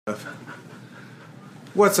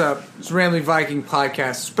What's up? It's Rambling Viking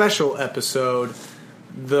Podcast special episode.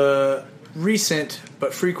 The recent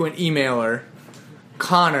but frequent emailer,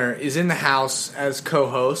 Connor, is in the house as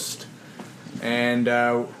co-host. And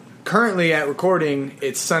currently at recording,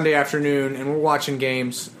 it's Sunday afternoon and we're watching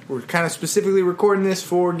games. We're kind of specifically recording this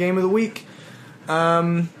for Game of the Week.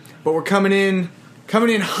 But we're coming in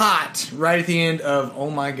hot right at the end of, oh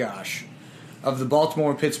my gosh, of the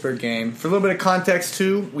Baltimore and Pittsburgh game. For a little bit of context,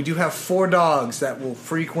 too, we do have 4 dogs that will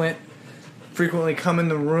frequently come in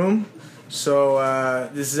the room. So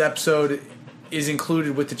this episode is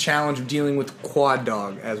included with the challenge of dealing with quad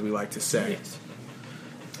dog, as we like to say. Yes.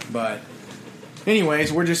 But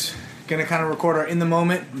anyways, we're just going to kind of record our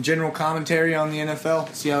in-the-moment general commentary on the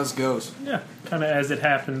NFL, see how this goes. Yeah, kind of as it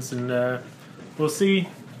happens, and we'll see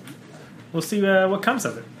what comes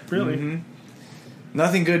of it, really. Mm-hmm.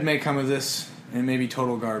 Nothing good may come of this, and maybe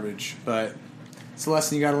total garbage, but it's a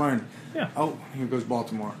lesson you got to learn. Yeah. Oh, here goes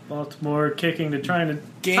Baltimore. Baltimore kicking to trying to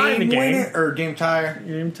tie the Game game. winner, or game tire.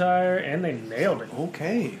 Game tire, and they nailed it.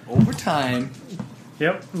 Okay, overtime.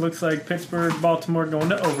 Yep, looks like Pittsburgh, Baltimore going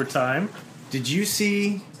to overtime. Did you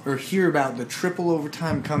see or hear about the triple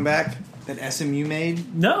overtime comeback that SMU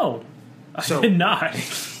made? No, I did not.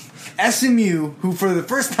 SMU, who for the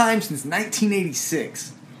first time since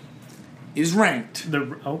 1986 is ranked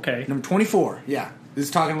number 24. Yeah, this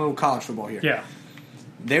is talking a little college football here. Yeah.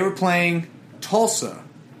 They were playing Tulsa.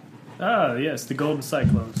 Oh, yes, the Golden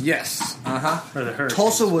Cyclones. Yes. Or the Hurricanes.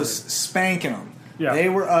 Tulsa was spanking them. Yeah. They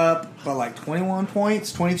were up by like 21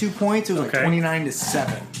 points, 22 points. It was like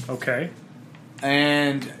 29-7. Okay.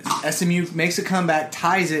 And SMU makes a comeback,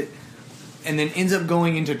 ties it, and then ends up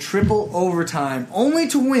going into triple overtime, only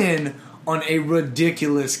to win on a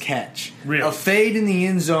ridiculous catch. Really? A fade in the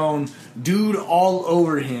end zone, dude all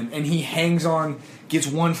over him, and he hangs on, gets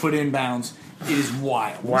 1 foot inbounds. It is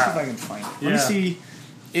wild. Wow. Let me see if I can find it. Yeah. Let me see.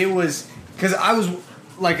 It was, because I was,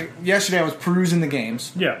 like, yesterday I was perusing the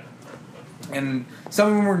games. Yeah. And some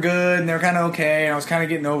of them were good, and they were kind of okay, and I was kind of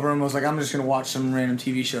getting over them. I was like, I'm just going to watch some random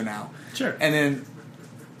TV show now. Sure. And then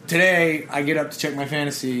today, I get up to check my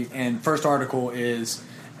fantasy, and first article is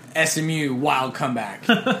SMU wild comeback.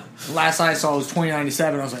 Last I saw was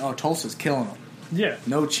 29-7. I was like, oh, Tulsa's killing them. Yeah.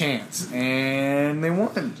 No chance. And they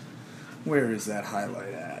won. Where is that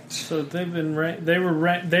highlight at? So they've been they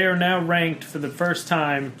are now ranked for the first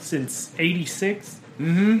time since '86.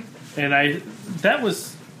 Mm-hmm. And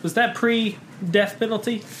was that pre-death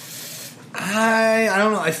penalty? I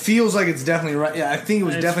don't know. It feels like it's definitely right. Yeah, I think it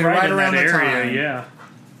was definitely right around the time. Yeah.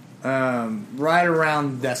 Right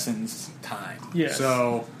around Destin's time. Yes.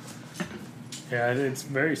 So yeah, it's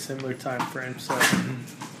very similar time frame. So,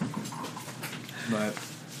 but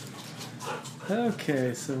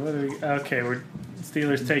okay, so what are we? Okay, we're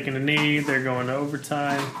Steelers taking a knee. They're going to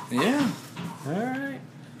overtime. Yeah. All right.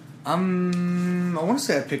 I want to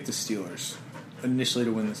say I picked the Steelers initially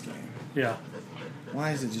to win this game. Yeah.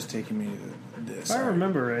 Why is it just taking me to this? If I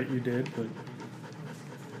remember right, you did, but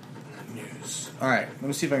news. All right, let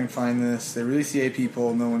me see if I can find this. They released the AP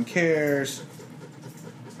poll. No one cares.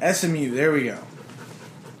 SMU. There we go.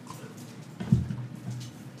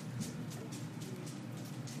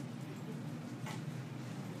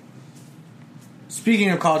 Speaking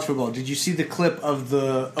of college football, did you see the clip of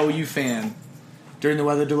the OU fan during the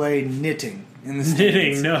weather delay knitting in the stands?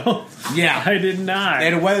 knitting? No. Yeah, I did not. They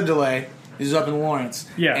had a weather delay. This is up in Lawrence.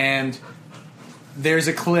 Yeah. And there's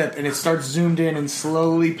a clip, and it starts zoomed in and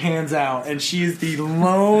slowly pans out, and she is the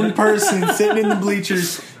lone person sitting in the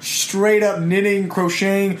bleachers, straight up knitting,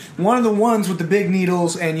 crocheting, one of the ones with the big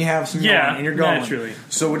needles, and you have some yarn, and you're going. Naturally.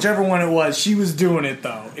 So whichever one it was, she was doing it,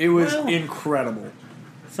 though. It was incredible.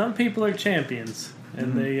 Some people are champions,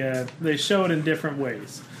 and they show it in different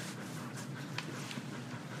ways.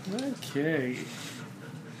 Okay.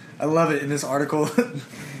 I love it in this article.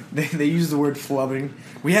 They use the word flubbing.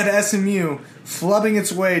 We had SMU flubbing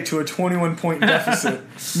its way to a 21-point deficit,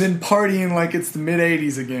 then partying like it's the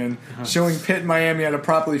mid-'80s again, showing Pitt and Miami how to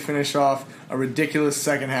properly finish off a ridiculous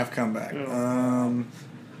second-half comeback.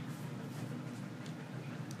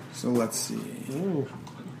 So let's see. Ooh.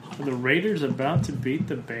 Are the Raiders about to beat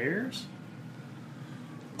the Bears?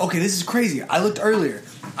 Okay, this is crazy. I looked earlier.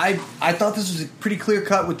 I thought this was a pretty clear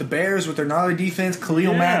cut with the Bears, with their gnarly defense,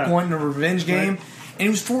 Khalil Mack wanting a revenge game, and it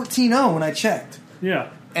was 14-0 when I checked. Yeah.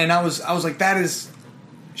 And I was like, that is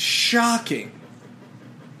shocking.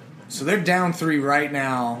 So they're down 3 right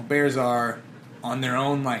now. Bears are on their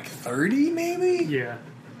own, like 30 maybe? Yeah.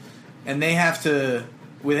 And they have to,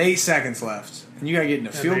 with 8 seconds left, and you got to get in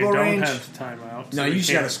a field goal range. They don't have timeout. No, you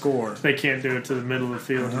just got to score. They can't do it to the middle of the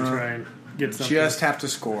field and try and get something. Just have to I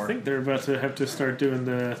score. think they're about to have to start doing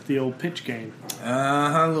the old pitch game.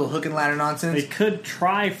 A little hook and ladder nonsense. They could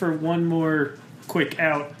try for one more quick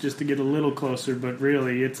out just to get a little closer, but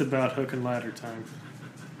really, it's about hook and ladder time.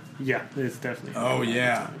 Yeah, it's definitely. Oh,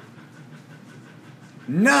 yeah.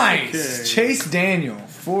 Nice! Okay. Chase Daniel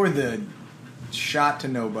for the shot to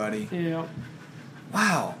nobody. Yeah.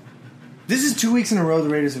 Wow. This is 2 weeks in a row the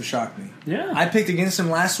Raiders have shocked me. Yeah. I picked against them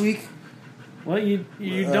last week. Well, you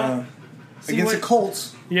don't. Against the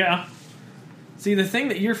Colts. Yeah. See, the thing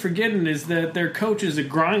that you're forgetting is that their coach is a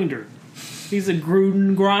grinder. He's a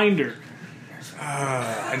Gruden grinder.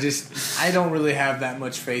 I don't really have that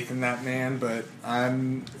much faith in that man, but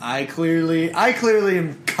I clearly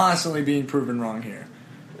am constantly being proven wrong here.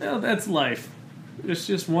 Well, that's life. It's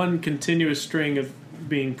just one continuous string of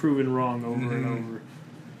being proven wrong over and over.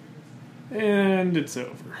 And it's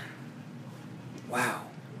over. Wow.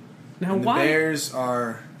 Now, And the why? Bears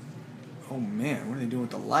are... Oh, man, what are they doing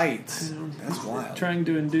with the lights? That's wild. Trying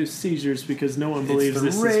to induce seizures because no one It's believes the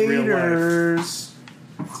this is real life. Raiders.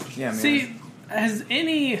 Yeah, man. See, has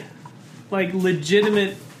any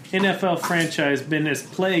legitimate NFL franchise been as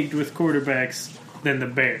plagued with quarterbacks than the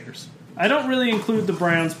Bears? I don't really include the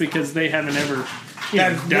Browns because they haven't ever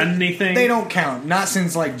done anything. They don't count. Not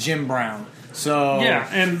since, Jim Brown. So Yeah,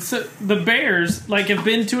 and so the Bears have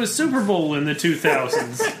been to a Super Bowl in the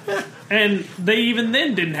 2000s, and they even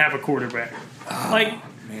then didn't have a quarterback.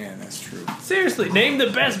 Man, that's true. Seriously, name the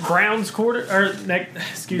best Browns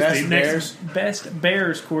best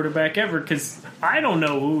Bears quarterback ever, because I don't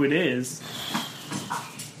know who it is.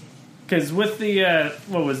 Because with the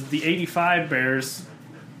the 85 Bears,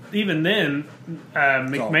 even then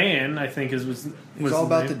McMahon I think was all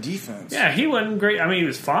about the name. defense. Yeah, he wasn't great. I mean, he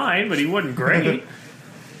was fine, but he wasn't great.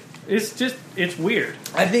 It's weird.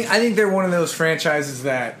 I think they're one of those franchises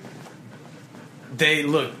that they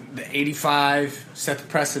look, the 85 set the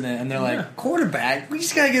precedent, and they're like, quarterback, we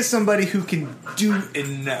just gotta get somebody who can do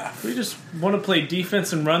enough. We just want to play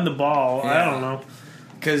defense and run the ball. Yeah. I don't know.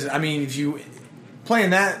 Because if you playing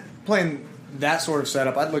that sort of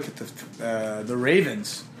setup, I'd look at the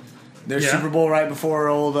Ravens. Their Super Bowl right before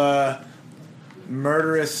old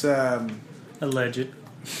murderous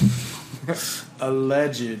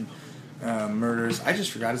Alleged murders. I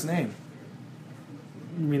just forgot his name.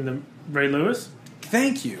 You mean the Ray Lewis?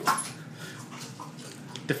 Thank you.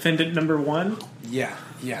 Defendant number 1? Yeah.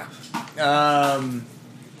 They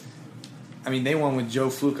won with Joe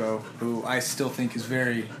Flacco, who I still think is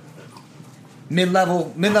very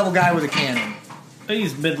mid-level guy with a cannon.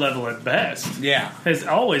 He's mid-level at best. Yeah. Has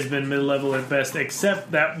always been mid-level at best,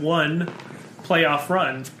 except that one playoff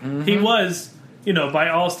run. Mm-hmm. He was, by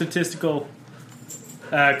all statistical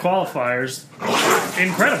qualifiers,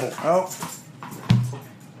 incredible. Oh.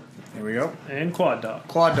 Here we go. And quad dog.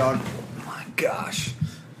 Quad dog. Oh my gosh.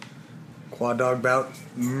 Quad dog bout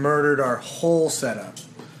murdered our whole setup.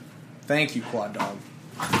 Thank you, Quad dog.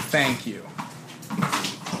 Thank you.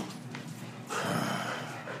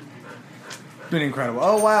 Been incredible.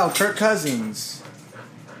 Oh wow, Kirk Cousins.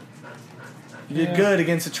 You did good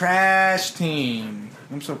against a trash team.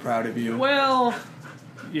 I'm so proud of you. Well,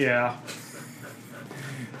 yeah.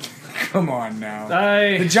 Come on now.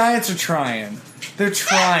 The The Giants are trying. They're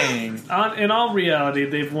trying. In all reality,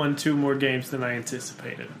 they've won 2 more games than I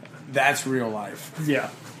anticipated. That's real life. Yeah,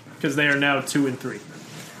 because they are now 2-3.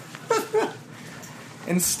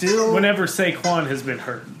 And still, Whenever Saquon has been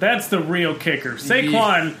hurt, that's the real kicker.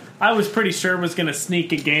 Saquon, I was pretty sure was going to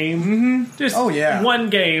sneak a game. Mm-hmm. Just one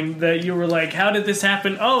game that you were like, how did this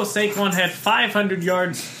happen? Oh, Saquon had 500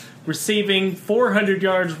 yards receiving, 400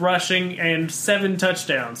 yards rushing, and 7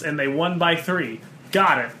 touchdowns, and they won by 3.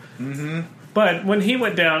 Got it. Mm-hmm. But when he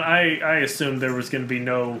went down, I assumed there was going to be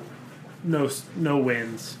no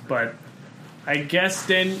wins. But I guess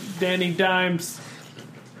Danny Dimes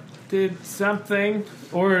did something,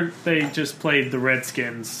 or they just played the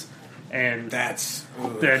Redskins, and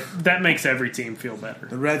that makes every team feel better.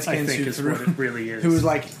 The Redskins, I think, is what it really is. Who was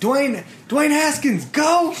like, Dwayne Haskins,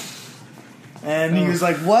 go! And he was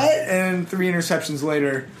like, what? And 3 interceptions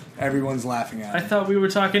later, everyone's laughing at him. I thought we were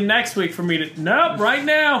talking next week for me to... Nope, right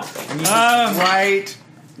now. Right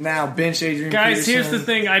now, bench Adrian Guys, Peterson. here's the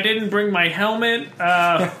thing. I didn't bring my helmet.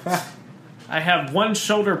 I have 1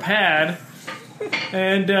 shoulder pad.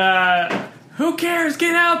 And who cares?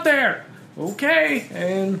 Get out there. Okay.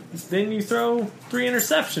 And then you throw 3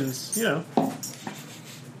 interceptions,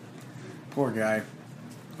 Poor guy.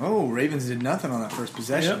 Oh, Ravens did nothing on that first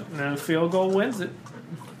possession. Yep, and a field goal wins it.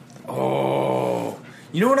 Oh.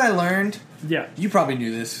 You know what I learned? Yeah. You probably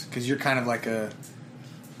knew this because you're kind of like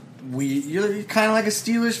you're kind of like a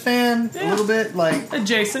Steelers fan, a little bit, like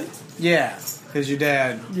adjacent. Yeah, because your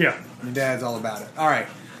dad's all about it. All right,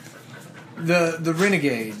 the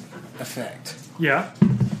Renegade effect. Yeah,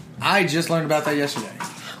 I just learned about that yesterday.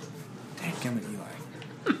 Damn it,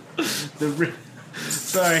 Eli.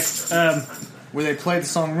 Sorry. Where they played the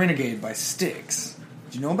song Renegade by Styx.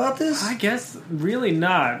 Did you know about this? I guess really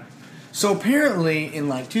not. So apparently in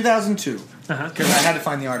like 2002, because I had to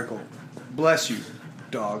find the article. Bless you,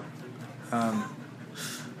 dog.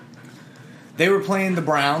 They were playing the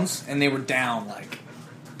Browns and they were down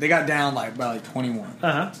they got down by 21.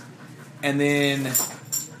 And then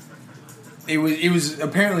it was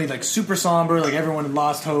apparently like super somber, like everyone had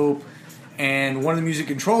lost hope. And one of the music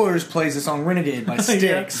controllers plays the song Renegade by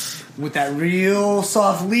Styx with that real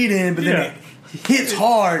soft lead in, but then it hits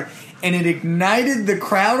hard and it ignited the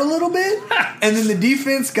crowd a little bit. And then the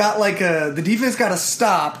defense got a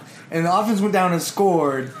stop and the offense went down and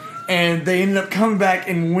scored, and they ended up coming back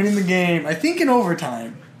and winning the game, I think in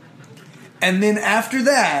overtime. And then after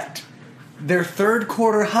that, their third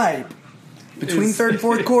quarter hype, between third and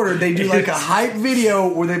fourth quarter, they do like a hype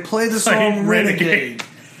video where they play the song Renegade.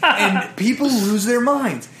 And people lose their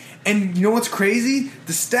minds. And you know what's crazy?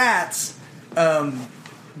 The stats, I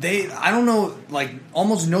don't know, like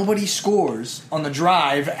almost nobody scores on the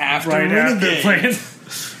drive after Renegade.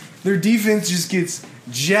 Their defense just gets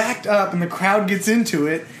jacked up and the crowd gets into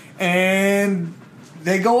it and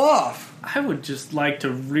they go off. I would just like to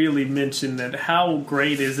really mention that how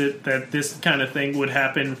great is it that this kind of thing would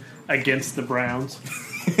happen against the Browns?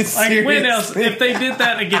 Like, when else? If they did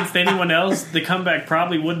that against anyone else, the comeback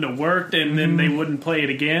probably wouldn't have worked, and then they wouldn't play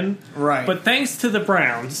it again. Right. But thanks to the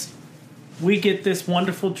Browns, we get this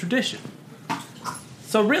wonderful tradition.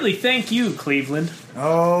 So really, thank you, Cleveland.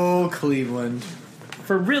 Oh, Cleveland.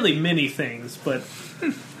 For really many things, but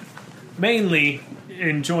mainly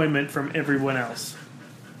enjoyment from everyone else.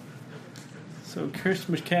 So Chris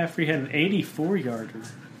McCaffrey had an 84-yarder.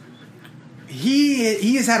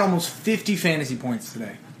 He has had almost 50 fantasy points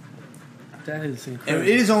today. That is incredible. It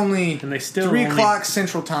is only and they still 3 o'clock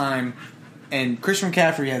Central Time, and Christian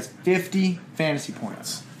McCaffrey has 50 fantasy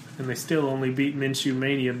points. And they still only beat Minshew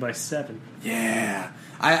Mania by 7. Yeah.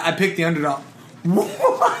 I picked the underdog.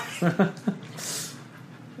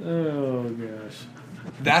 Oh, gosh.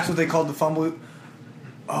 That's what they called the fumble.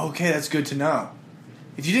 Okay, that's good to know.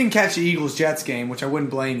 If you didn't catch the Eagles-Jets game, which I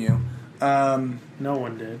wouldn't blame you. No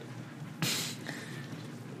one did.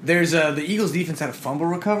 There's the Eagles defense had a fumble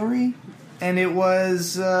recovery, and it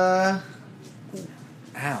was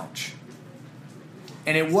ouch.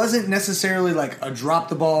 And it wasn't necessarily like a drop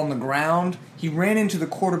the ball on the ground. He ran into the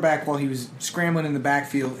quarterback while he was scrambling in the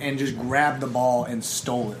backfield and just grabbed the ball and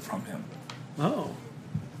stole it from him. Oh.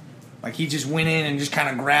 Like he just went in and just kind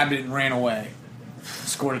of grabbed it and ran away.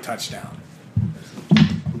 Scored a touchdown.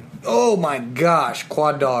 Oh my gosh,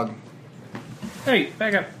 quad dog. Hey,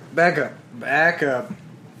 back up. Back up. Back up.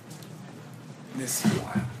 This is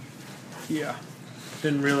wild. Yeah.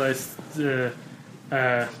 Didn't realize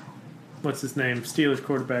what's his name? Steelers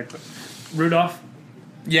quarterback. Rudolph?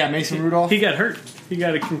 Yeah, Mason Rudolph. He got hurt. He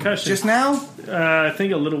got a concussion. Just now? I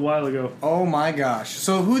think a little while ago. Oh my gosh.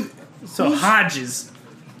 So Hodges.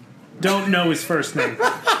 Don't know his first name.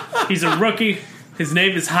 He's a rookie. His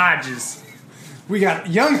name is Hodges. We got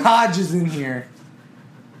young Hodges in here.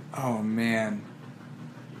 Oh man.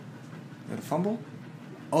 Is that a fumble?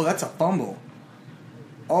 Oh, that's a fumble.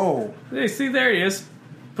 Oh. Hey, see, there he is.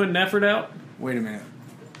 Putting effort out. Wait a minute.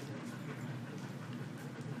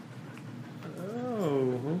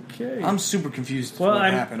 Oh, okay. I'm super confused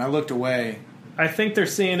what happened. I looked away. I think they're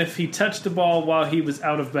seeing if he touched the ball while he was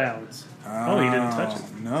out of bounds. Oh, he didn't touch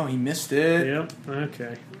it. No, he missed it. Yep,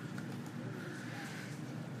 okay.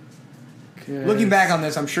 Looking back on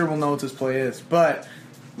this, I'm sure we'll know what this play is. But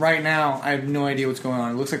right now, I have no idea what's going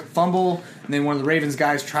on. It looks like a fumble, and then one of the Ravens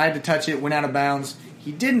guys tried to touch it, went out of bounds.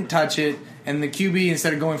 He didn't touch it, and the QB,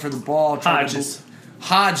 instead of going for the ball, Hodges,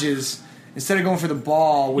 instead of going for the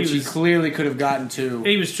ball, which he clearly could have gotten to.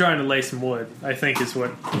 He was trying to lay some wood, I think is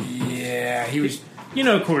what. Yeah, he was. You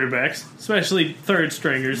know quarterbacks, especially third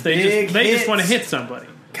stringers, they just want to hit somebody.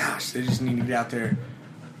 Gosh, they just need to get out there.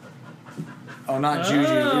 Oh, not Juju.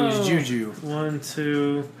 It was Juju. 1,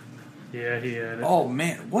 2. Yeah, he had it. Oh,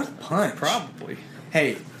 man. What a punch. Probably.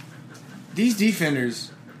 Hey, these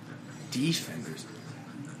defenders.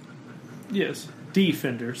 Yes,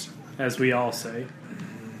 defenders, as we all say.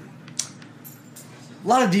 A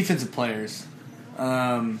lot of defensive players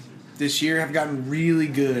this year have gotten really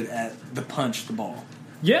good at the punch the ball.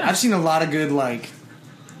 Yeah. I've seen a lot of good,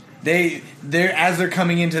 they're as they're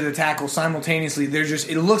coming into the tackle simultaneously,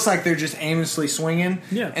 it looks like they're just aimlessly swinging,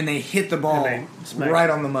 and they hit the ball right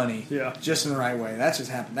on the money, just in the right way. That's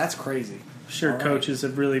just happened. That's crazy. Sure, coaches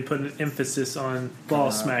have really put an emphasis on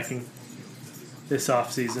ball smacking this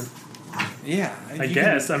offseason. Yeah, I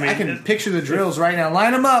guess. I can picture the drills right now.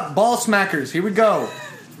 Line them up, ball smackers. Here we go.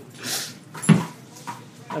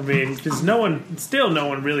 I mean, because no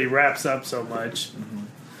one really wraps up so much.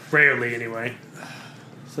 Rarely, anyway.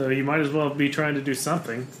 So you might as well be trying to do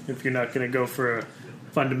something if you're not going to go for a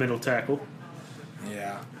fundamental tackle.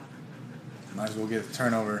 Yeah. Might as well get the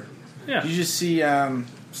turnover. Yeah. You just see,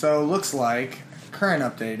 so it looks like current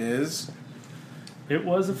update is... It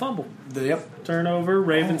was a fumble. Yep. Turnover.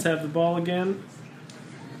 Ravens have the ball again.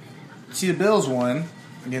 See, the Bills won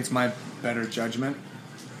against my better judgment.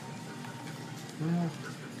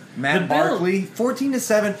 Matt Barkley,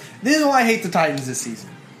 14-7. This is why I hate the Titans this season.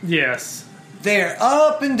 Yes. They're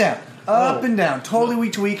up and down. Up and down. Totally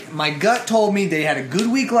week to week. My gut told me they had a good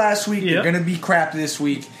week last week. They're going to be crap this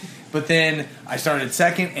week. But then I started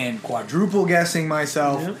second and quadruple guessing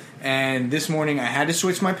myself. Yep. And this morning I had to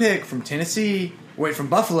switch my pick from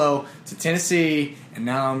Buffalo to Tennessee. And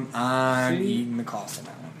now I'm eating the cost of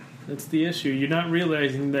that one. That's the issue. You're not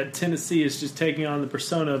realizing that Tennessee is just taking on the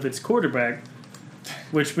persona of its quarterback,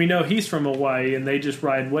 which we know he's from Hawaii and they just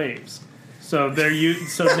ride waves. So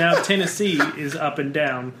now Tennessee is up and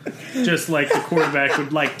down, just like the quarterback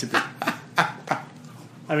would like to be.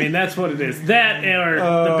 I mean, that's what it is. That or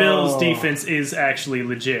the Bills' defense is actually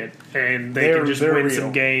legit, and they can just win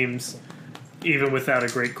some games even without a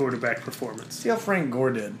great quarterback performance. See how Frank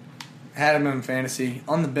Gore did. Had him in fantasy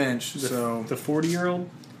on the bench. The 40-year-old?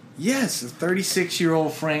 Yes, the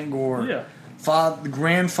 36-year-old Frank Gore. Yeah. The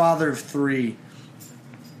grandfather of 3.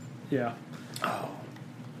 Yeah. Oh.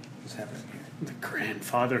 What's happening here? The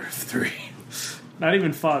grandfather of 3. Not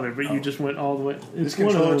even father, but you just went all the way. This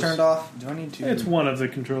controller turned off? Do I need to? It's one of the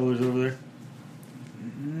controllers over there.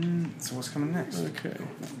 So what's coming next? Okay.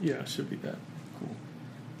 Yeah, it should be that. Cool.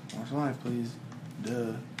 Watch live, please.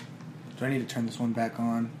 Duh. Do I need to turn this one back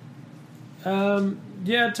on?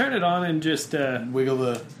 Yeah, turn it on and just wiggle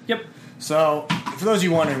the. Yep. So, for those of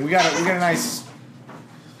you wondering, we got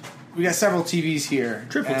several TVs here.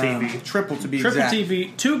 Triple TV. Triple to be exact. Triple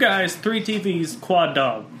TV. 2 guys, 3 TVs, quad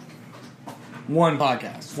dog. 1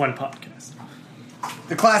 podcast. 1 podcast.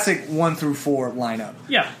 The classic 1 through 4 lineup.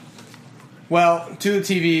 Yeah. Well, 2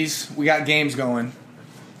 TVs. We got games going.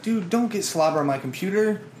 Dude, don't get slobber on my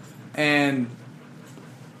computer. And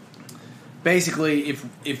basically,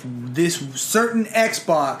 if this certain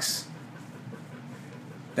Xbox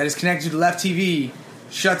that is connected to the left TV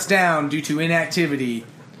shuts down due to inactivity,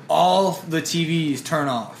 all the TVs turn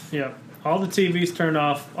off. Yep. All the TVs turn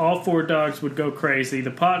off. All 4 dogs would go crazy.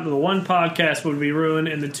 The 1 podcast would be ruined,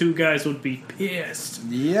 and the 2 guys would be pissed.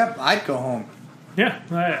 Yep, I'd go home. Yeah,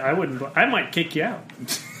 I wouldn't. I might kick you out.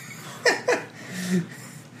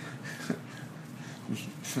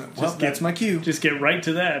 Well, that's my cue. Just get right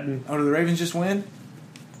to that. Did the Ravens just win?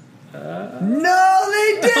 No,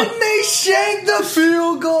 they didn't. They shanked the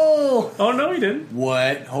field goal. Oh, no, he didn't.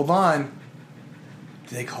 What? Hold on.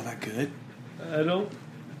 Did they call that good? I don't.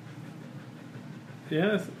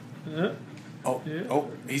 Yeah. Oh!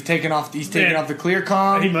 He's taking off. He's taking off the clear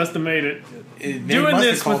comm. He must have made it. Doing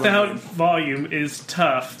this without volume is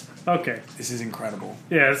tough. Okay. This is incredible.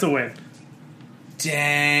 Yeah, it's a win.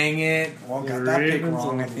 Dang it! Well, got that pick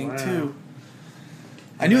wrong, I think, too.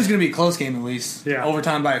 I knew it was going to be a close game at least. Yeah.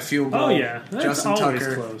 Overtime by a field goal. Oh yeah, that's Justin always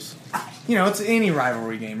Tucker. Close. You know, it's any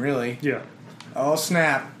rivalry game, really. Yeah. Oh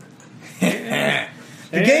snap! The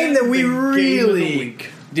game that we really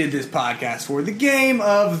did this podcast for. The game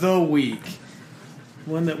of the week.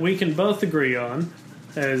 One that we can both agree on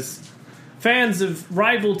as fans of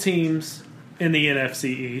rival teams in the NFC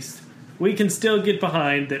East. We can still get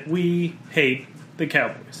behind that we hate the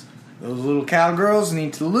Cowboys. Those little cowgirls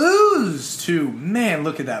need to lose to... Man,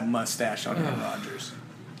 look at that mustache on Aaron Rodgers.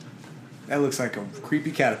 That looks like a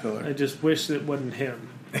creepy caterpillar. I just wish it wasn't him.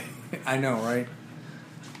 I know, right?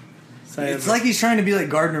 It's like he's trying to be like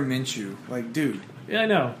Gardner Minshew. Like, dude. Yeah, I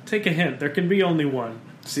know. Take a hint. There can be only one.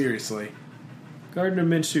 Seriously. Gardner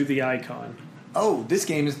Minshew, the icon. Oh, this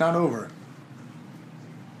game is not over.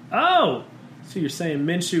 Oh! So you're saying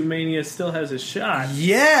Minshew Mania still has a shot?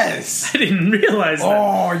 Yes! I didn't realize that.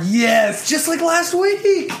 Oh, yes! Just like last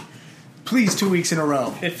week! Please, 2 weeks in a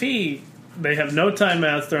row. They have no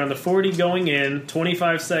timeouts. They're on the 40 going in.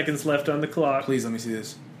 25 seconds left on the clock. Please, let me see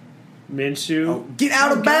this. Minshew. Oh, get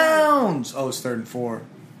out of bounds! Oh, it's 3rd and 4.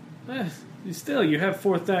 Still, you have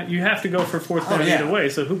 4th down. You have to go for 4th down either way,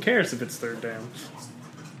 so who cares if it's 3rd down?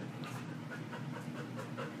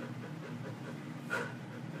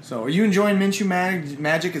 So, are you enjoying Minshew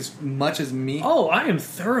Magic as much as me? Oh, I am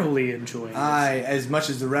thoroughly enjoying it. As much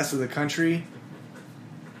as the rest of the country?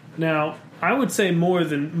 Now, I would say more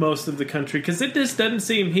than most of the country, because it just doesn't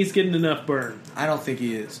seem he's getting enough burn. I don't think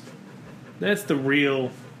he is. That's the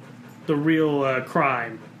real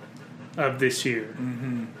crime of this year,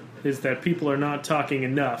 is that people are not talking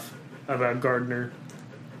enough about Gardner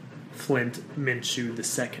Flint Minshew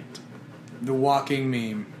II. The walking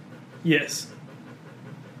meme. Yes.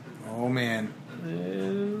 Oh, man.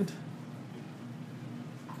 And...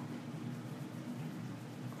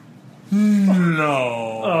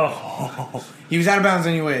 No. Oh. He was out of bounds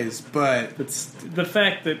anyways, but... It's the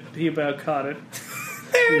fact that he about caught it.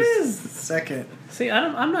 There it is. Second. See,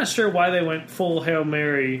 I'm not sure why they went full Hail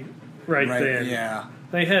Mary right then. Yeah.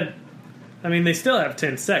 They had... I mean, they still have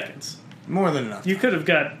 10 seconds. More than enough. You could have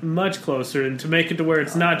got much closer, and to make it to where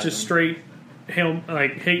it's not just straight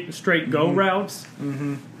straight go routes.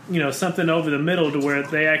 Mm-hmm. You know, something over the middle to where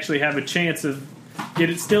they actually have a chance of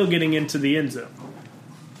still getting into the end zone.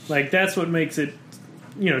 Like, that's what makes it,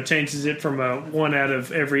 changes it from a 1 out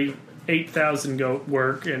of every 8,000 go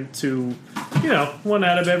work into, 1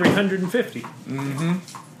 out of every 150.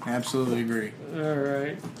 Mm-hmm. Absolutely agree. All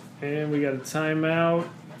right. And we got a timeout.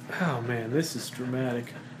 Oh, man, this is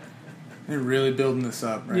dramatic. They're really building this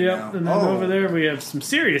up right now. Yep, and then over there we have some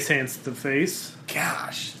serious hands to the face.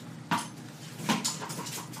 Gosh.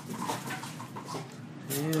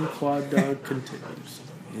 And Quad Dog continues.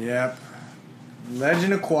 Yep.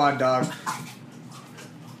 Legend of Quad Dog.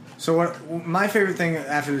 So what my favorite thing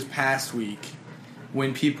after this past week,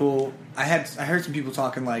 when I heard some people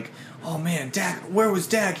talking like, "Oh man, Dak, where was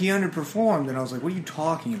Dak? He underperformed." And I was like, "What are you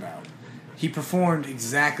talking about? He performed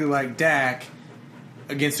exactly like Dak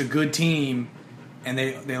against a good team, and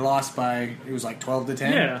they lost by, it was like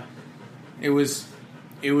 12-10. Yeah. It was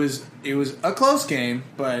a close game,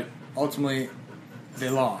 but ultimately they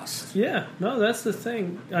lost. Yeah, no, that's the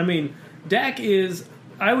thing. I mean, Dak is,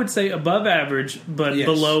 I would say, above average, but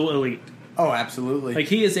below elite. Oh, absolutely. Like,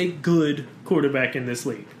 he is a good quarterback in this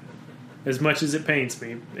league. As much as it pains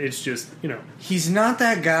me, it's just, He's not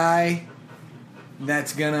that guy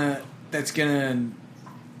that's gonna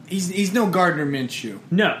he's no Gardner Minshew.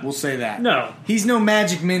 No. We'll say that. No. He's no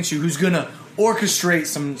Magic Minshew who's gonna orchestrate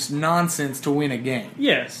some nonsense to win a game.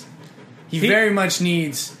 Yes. He very much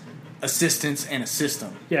needs assistance and a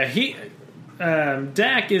system. Yeah,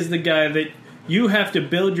 Dak is the guy that you have to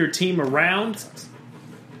build your team around,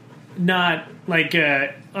 not like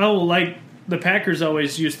like the Packers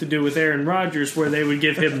always used to do with Aaron Rodgers, where they would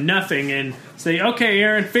give him nothing and say, "Okay,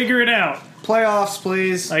 Aaron, figure it out. Playoffs,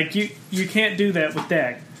 please." Like, you can't do that with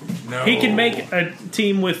Dak. No. He can make a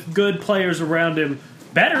team with good players around him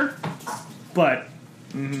better, but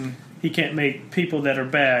he can't make people that are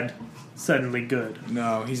bad suddenly good.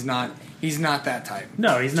 No, he's not. He's not that type.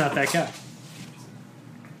 No, he's not that guy.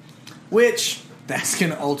 Which, that's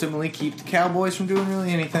going to ultimately keep the Cowboys from doing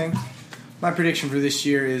really anything. My prediction for this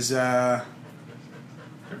year is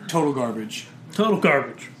total garbage. Total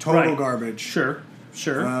garbage. Total garbage. Sure.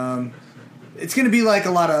 It's going to be like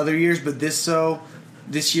a lot of other years, but this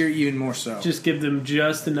year even more so. Just give them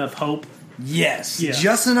just enough hope. Yes. Yeah.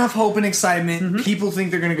 Just enough hope and excitement. Mm-hmm. People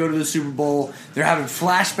think they're going to go to the Super Bowl. They're having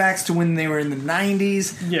flashbacks to when they were in the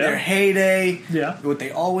 90s, their heyday, what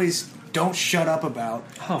they always don't shut up about.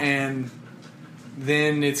 Oh. And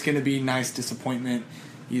then it's going to be nice disappointment.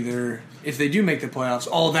 Either if they do make the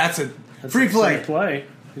playoffs, that's free play. Free play.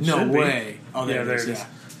 No way. Oh, there it is. Yeah.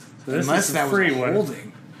 So unless that was a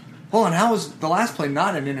holding. Hold on, how was the last play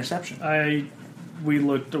not an interception? We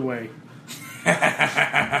looked away.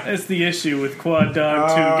 That's the issue with Quad Dog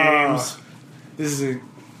 2 games. This is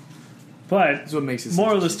what makes it.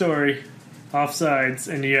 Moral of the story: offsides,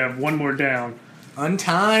 and you have one more down.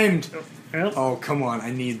 Untimed. Yep. Oh, come on!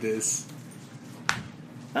 I need this.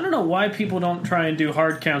 I don't know why people don't try and do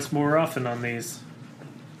hard counts more often on these.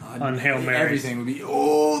 On Hail Marys. Everything would be.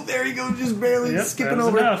 Oh, there you go, just barely skipping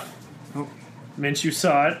over. Enough. Oh. Minshew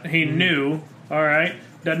saw it. He knew. All right,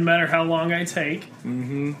 doesn't matter how long I take.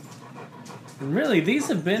 Mm-hmm. And really, these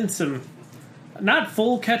have been some not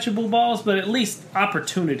full catchable balls, but at least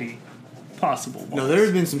opportunity possible balls. No,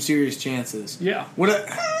 there's been some serious chances. Yeah.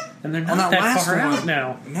 And they're not that far out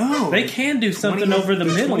now. No. They can do something over the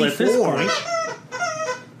middle 24. At this point.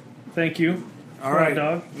 Thank you. All right.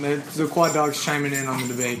 Dog. The Quad Dog's chiming in on the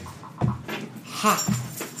debate. Ha!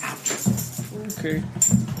 Ouch. Okay.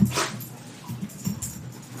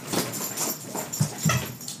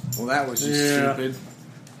 Well, that was just stupid.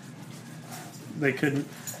 They couldn't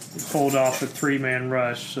hold off a 3-man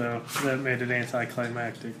rush, so that made it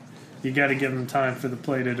anticlimactic. You got to give him time for the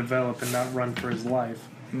play to develop and not run for his life.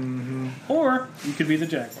 Mm-hmm. Or you could be the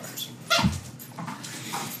Jaguars.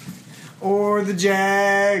 Or the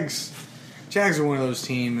Jags. Jags are one of those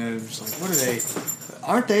teams that's like, what are they?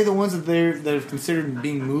 Aren't they the ones that are considered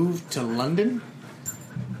being moved to London?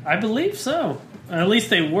 I believe so. At least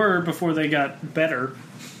they were before they got better.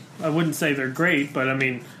 I wouldn't say they're great, but I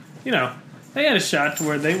mean, they had a shot to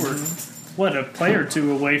where they were, a play or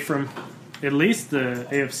two away from at least the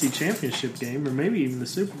AFC Championship game, or maybe even the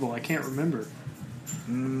Super Bowl. I can't remember.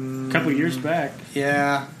 A couple years back.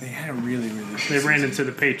 Yeah, they had a really, really good They ran into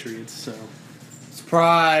the Patriots, so.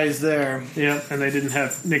 Surprise there. Yeah, and they didn't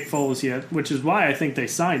have Nick Foles yet, which is why I think they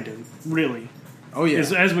signed him, really. Oh, yeah.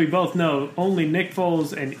 As we both know, only Nick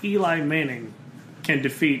Foles and Eli Manning can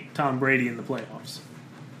defeat Tom Brady in the playoffs.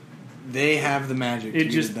 They have the magic to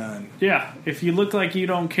get it done. Yeah, if you look like you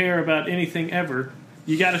don't care about anything ever,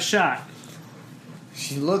 you got a shot.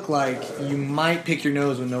 You look like you might pick your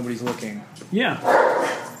nose when nobody's looking. Yeah.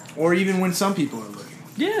 Or even when some people are looking.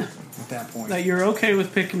 Yeah. At that point. That you're okay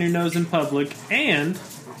with picking your nose in public, and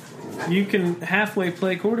you can halfway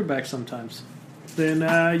play quarterback sometimes.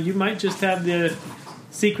 Then you might just have the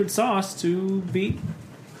secret sauce to beat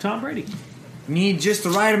Tom Brady. Need just the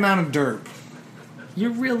right amount of derp.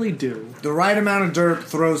 You really do. The right amount of derp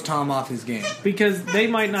throws Tom off his game. Because they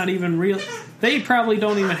might not even they probably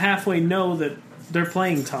don't even halfway know that they're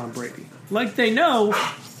playing Tom Brady. Like, they know,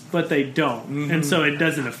 but they don't. Mm-hmm. And so it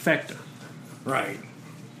doesn't affect them. Right.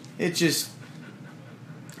 It just...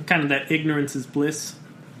 kind of that ignorance is bliss.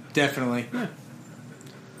 Definitely. Yeah.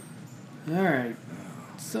 All right.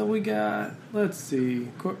 So we got, let's see,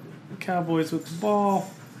 Cowboys with the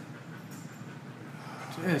ball.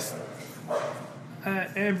 Just...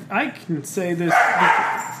 I can say this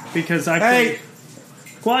because I Hey!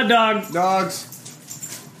 Quad dog. Dogs.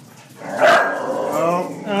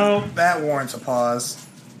 Oh. That warrants a pause.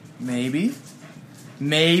 Maybe.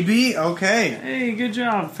 Okay. Hey, good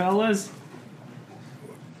job, fellas.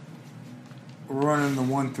 We're running the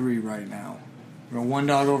 1-3 right now. We got one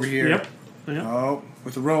dog over here. Yep. Oh,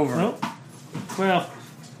 with the rover. Oh. Well,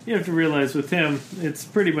 you have to realize with him, it's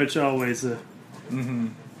pretty much always a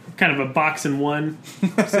kind of a box and one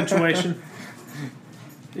situation,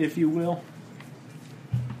 if you will.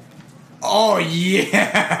 Oh,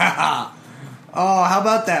 yeah. Oh, how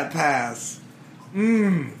about that pass?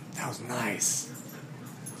 That was nice.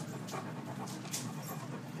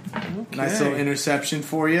 Okay. Nice little interception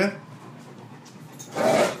for you.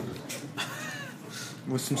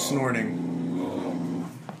 With some snorting.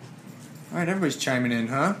 All right, everybody's chiming in,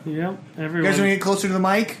 huh? Yep, everyone. You guys want to get closer to the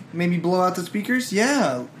mic? Maybe blow out the speakers?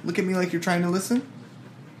 Yeah. Look at me like you're trying to listen.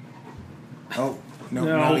 Oh,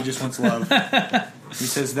 no, he just wants love. He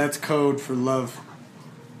says that's code for love.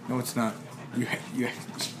 No, it's not. You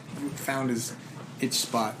found his itch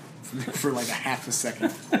spot for like a half a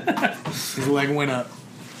second. His leg went up.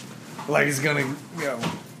 Like he's gonna go.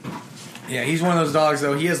 Yeah, he's one of those dogs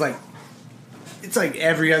though. He has like, it's like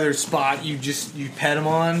every other spot you pet him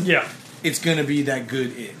on. Yeah. It's gonna be that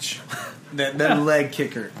good itch. that leg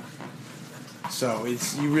kicker. So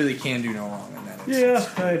you really can do no wrong in that instance.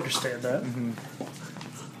 Yeah, I understand that. Mm-hmm.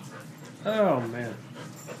 Oh, man.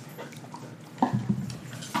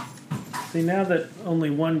 See, now that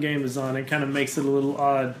only one game is on, it kind of makes it a little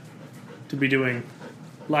odd to be doing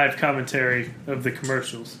live commentary of the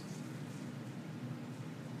commercials.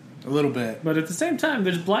 A little bit. But at the same time,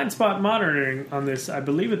 there's blind spot monitoring on this. I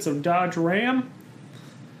believe it's a Dodge Ram.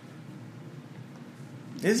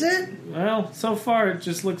 Is it? Well, so far it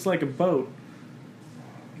just looks like a boat.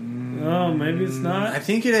 Oh, maybe it's not. I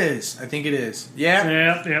think it is.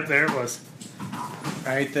 Yeah. Yep, there it was.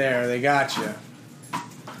 Right there. They got you.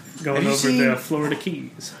 Going over the Florida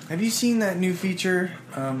Keys. Have you seen that new feature?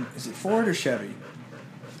 Is it Ford or Chevy?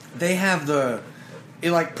 They have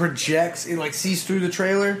it like projects, it like sees through the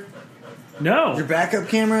trailer. No. Your backup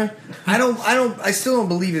camera? I still don't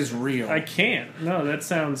believe it's real. I can't. No, that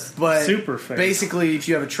sounds super fake. Basically, if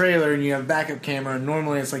you have a trailer and you have a backup camera,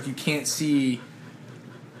 normally it's like you can't see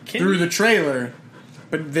through the trailer,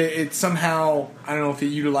 but it somehow, I don't know if it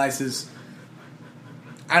utilizes,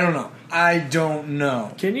 I don't know.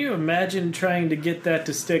 Can you imagine trying to get that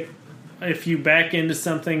to stick if you back into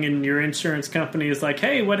something and your insurance company is like,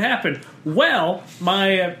 hey, what happened? Well,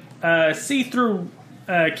 my see-through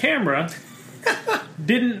camera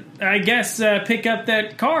didn't, I guess, pick up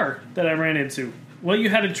that car that I ran into. Well, you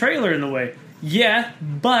had a trailer in the way. Yeah,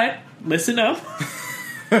 but listen up.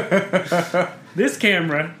 This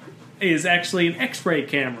camera is actually an X-ray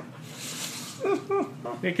camera.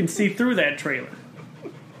 It can see through that trailer.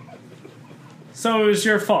 So it was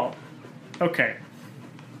your fault. Okay.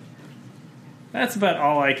 That's about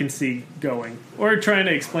all I can see going. Or trying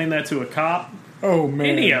to explain that to a cop. Oh, man.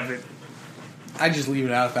 Any of it. I just leave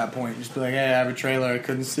it out at that point. Just be like, hey, I have a trailer I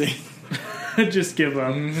couldn't see. Just give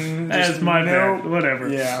up. That's my bad. Whatever.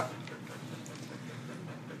 Yeah.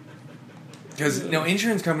 Because,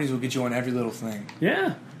 insurance companies will get you on every little thing.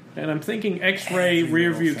 Yeah. And I'm thinking X-ray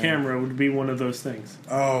rear view camera would be one of those things.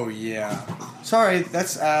 Oh, yeah. Sorry,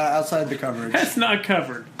 that's outside the coverage. That's not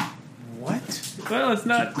covered. What? Well, it's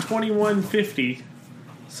not $21.50.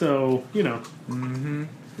 So, in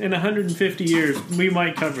 150 years, we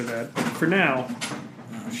might cover that. For now.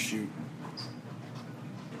 Oh, shoot.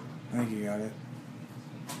 I think you got it.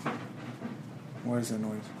 What is that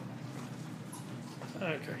noise?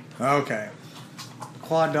 Okay.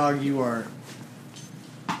 Quad Dog, you are...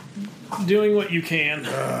 doing what you can.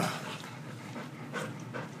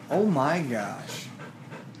 Oh my gosh.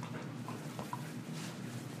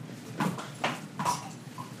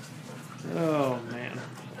 Oh man.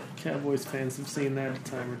 Cowboys fans have seen that a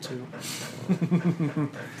time or two.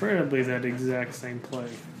 Probably that exact same play.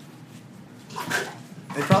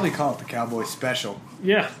 They'd probably call it the Cowboy Special.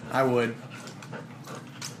 Yeah. I would.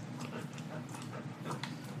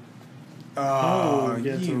 Oh, he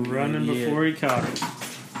gets running before he caught it.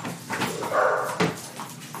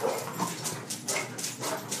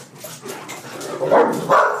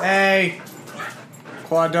 Hey,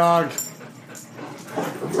 Quad Dog.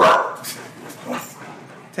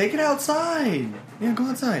 Take it outside. Yeah, go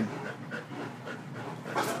outside.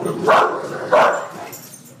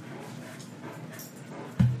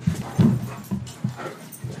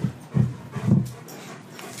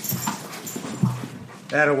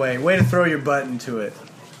 That-a-way. Way to throw your butt into it.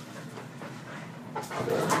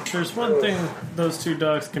 There's one thing those two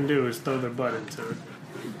dogs can do is throw their butt into it.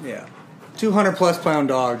 Yeah. 200-plus pound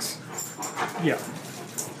dogs. Yeah.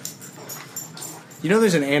 You know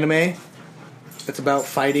there's an anime that's about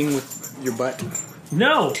fighting with your butt?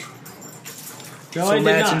 No! So I did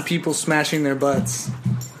imagine not. people smashing their butts.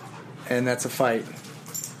 And that's a fight.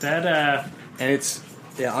 That, And it's...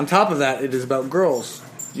 Yeah, on top of that, it is about girls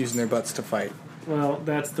using their butts to fight. Well,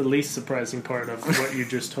 that's the least surprising part of what you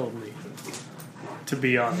just told me. To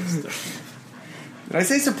be honest. Did I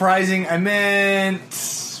say surprising? I meant...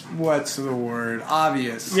 What's the word?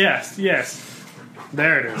 Obvious. Yes.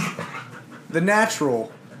 There it is. The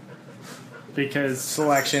natural because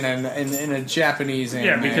selection and in a Japanese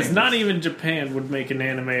anime. Yeah, because not even Japan would make an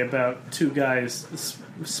anime about two guys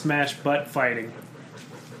smash butt fighting.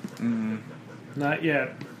 Not yet.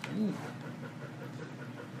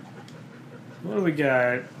 What do we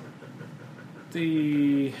got?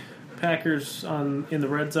 The Packers in the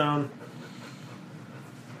red zone.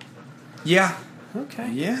 Yeah.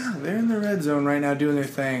 Okay. Yeah, they're in the red zone right now doing their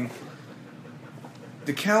thing.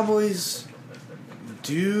 The Cowboys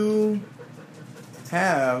do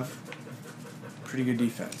have pretty good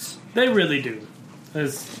defense. They really do. They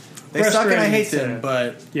suck and I hate them,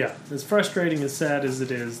 but... Yeah, as frustrating as sad as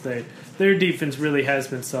it is, their defense really has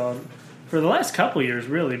been solid. For the last couple years,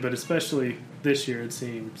 really, but especially this year, it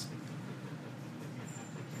seems.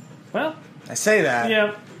 Well... I say that.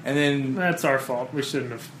 Yeah. And then... That's our fault. We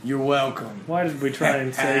shouldn't have. You're welcome. Why did we try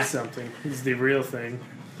and say something? It's the real thing.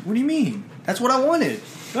 What do you mean? That's what I wanted.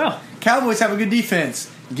 Well... Cowboys have a good defense.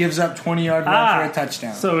 Gives up 20-yard run for a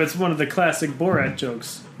touchdown. So it's one of the classic Borat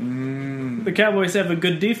jokes. The Cowboys have a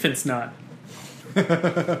good defense, not.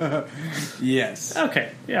 Yes.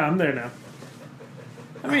 Okay. Yeah, I'm there now.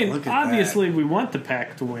 I mean, obviously we want the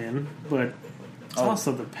Pack to win, but it's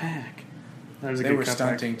also the Pack. That was a they good were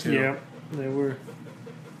stunting, too. Yeah, they were.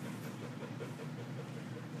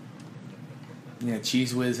 Yeah,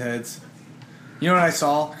 cheese whiz heads. You know what I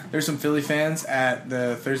saw? There's some Philly fans at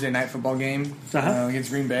the Thursday night football game against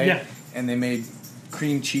Green Bay, and they made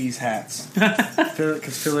cream cheese hats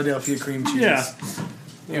because Philadelphia cream cheese. Yeah,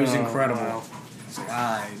 it was incredible. Wow.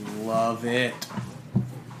 I love it.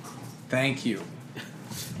 Thank you.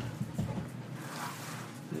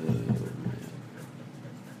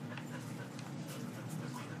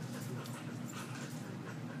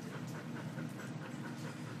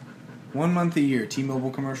 One month a year,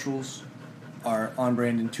 T-Mobile commercials are on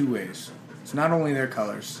brand in two ways. It's not only their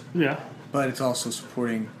colors, but it's also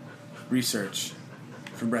supporting research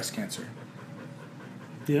for breast cancer.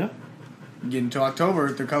 Yeah. You get into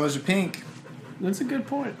October, their colors are pink. That's a good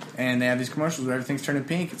point. And they have these commercials where everything's turning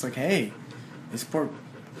pink. It's like, hey, they support...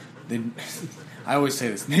 I always say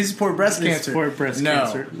this. They support breast cancer. They support breast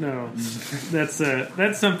cancer. No.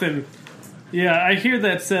 That's something... Yeah, I hear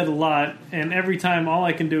that said a lot, and every time all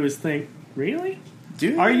I can do is think, really?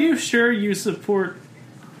 Dude. Are you sure you support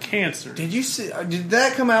cancer. Did you see? Did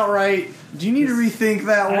that come out right? Do you need to rethink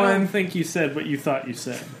that one? I don't think you said what you thought you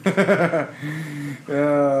said.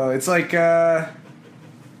 It's like. Have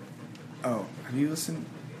you listened?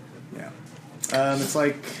 Yeah. It's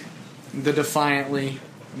like the Defiantly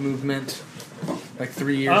movement, like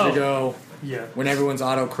 3 years ago. Yeah. When everyone's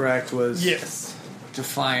autocorrect was yes.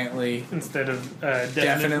 Defiantly instead of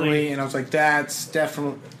definitely, and I was like, that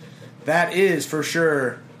is for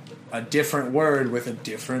sure a different word with a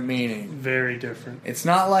different meaning. Very different. It's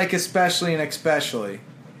not like especially and especially.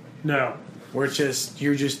 No. Where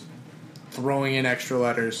you're just throwing in extra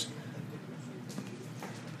letters.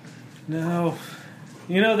 No.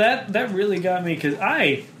 You know, that really got me because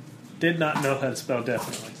I did not know how to spell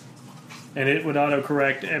definitely. And it would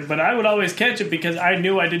autocorrect, but I would always catch it because I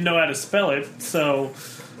knew I didn't know how to spell it, so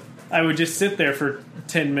I would just sit there for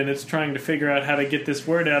 10 minutes trying to figure out how to get this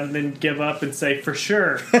word out and then give up and say, for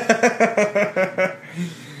sure.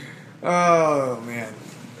 Oh, man.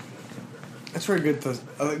 That's very good,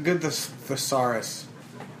 thesaurus.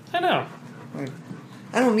 I know.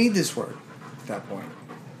 I don't need this word at that point.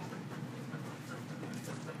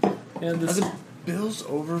 Yeah, Are the Bills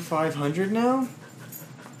over 500 now?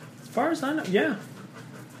 As far as I know, yeah.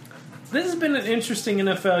 This has been an interesting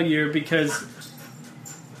NFL year because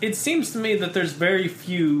it seems to me that there's very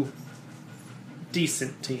few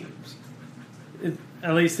decent teams.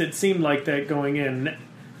 At least it seemed like that going in.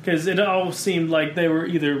 Because it all seemed like they were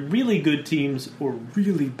either really good teams or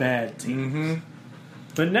really bad teams. Mm-hmm.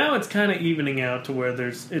 But now it's kind of evening out to where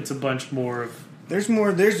it's a bunch more of... There's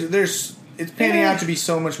it's panning out to be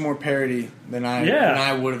so much more parity than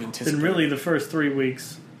I would have anticipated. And really the first 4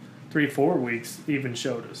 weeks even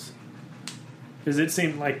showed us. Because it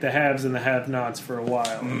seemed like the haves and the have-nots for a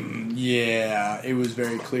while. Yeah, it was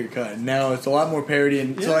very clear-cut. Now it's a lot more parity,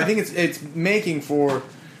 and so I think it's making for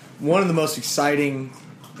one of the most exciting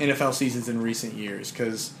NFL seasons in recent years,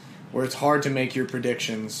 because where it's hard to make your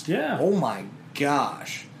predictions. Yeah. Oh my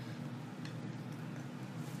gosh.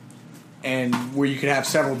 And where you could have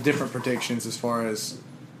several different predictions as far as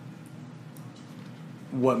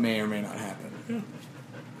what may or may not happen. Yeah.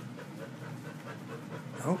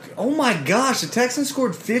 Okay. Oh my gosh, the Texans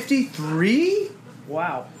scored 53?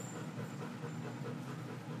 Wow.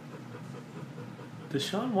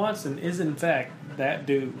 Deshaun Watson is in fact that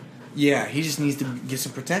dude. Yeah, he just needs to get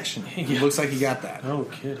some protection. It looks like he got that. No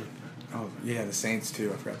kidding. Oh, yeah, the Saints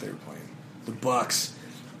too. I forgot they were playing. The Bucks.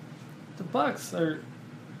 The Bucks are...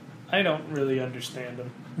 I don't really understand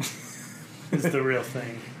them. Is the real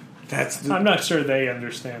thing. I'm not sure they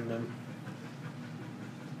understand them.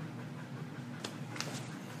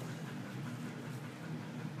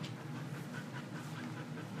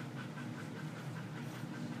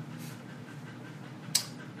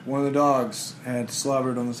 One of the dogs had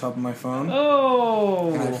slobbered on the top of my phone.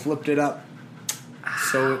 Oh! And I flipped it up.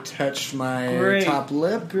 So it touched my top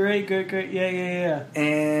lip. Great. Yeah.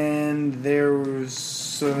 And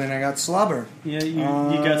so then I got slobber. Yeah, you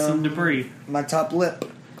got some debris. My top lip.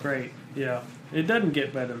 Great, yeah. It doesn't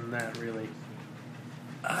get better than that, really.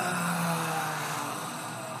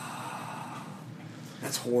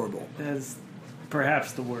 That's horrible. That's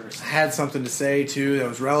perhaps the worst. I had something to say, too, that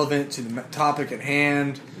was relevant to the topic at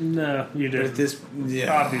hand. No, you didn't.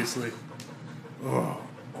 Obviously. Oh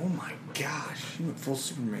my gosh. You went full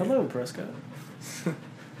Superman. Hello, Prescott.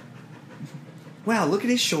 Wow, look at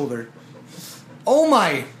his shoulder. Oh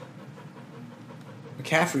my!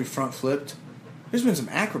 McCaffrey front flipped. There's been some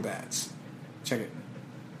acrobats. Check it.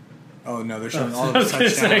 Oh no, they're showing all of the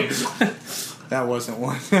touchdowns. That wasn't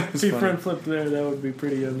one. That was if he front flipped there, that would be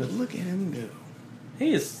pretty good. Look at him go.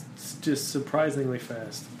 He is just surprisingly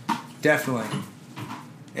fast. Definitely.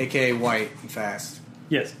 AKA white and fast.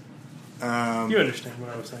 Yes. You understand what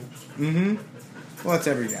I was saying. Mm-hmm. Well, that's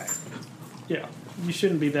every guy. Yeah. You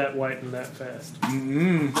shouldn't be that white and that fast.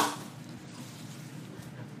 Mm-hmm.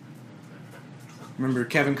 Remember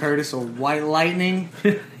Kevin Curtis, a white lightning?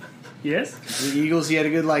 Yes. The Eagles, he had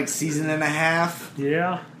a good, season and a half.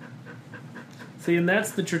 Yeah. See, and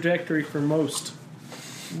that's the trajectory for most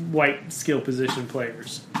white skill position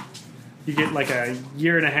players. You get, a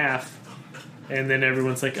year and a half, and then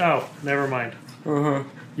everyone's like, oh, never mind. Uh-huh.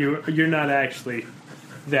 You're not actually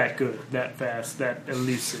that good, that fast, that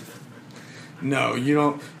elusive. No, you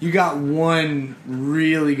don't. You got one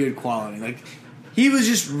really good quality. He was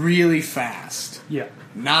just really fast. Yeah.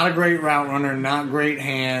 Not a great route runner, not great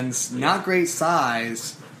hands, not great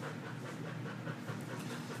size.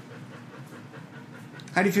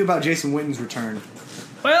 How do you feel about Jason Witten's return?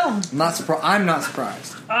 Well, I'm not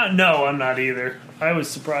surprised. No, I'm not either. I was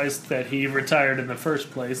surprised that he retired in the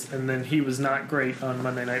first place, and then he was not great on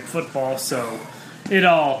Monday Night Football, so it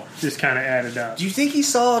all just kind of added up. Do you think he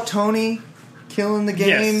saw Tony killing the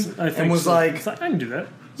game Yes, I think and was so. like, It's like, I can do that.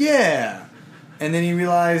 yeah. And then he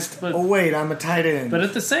realized, oh, wait, I'm a tight end. But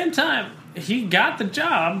at the same time, he got the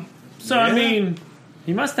job. So, Yeah. I mean,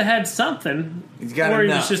 he must have had something. He's got or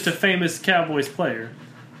enough. he was just a famous Cowboys player.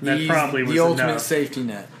 That probably was the ultimate enough. safety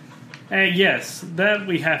net. And yes, that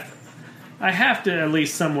we have. I have to at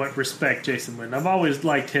least somewhat respect Jason Witten. I've always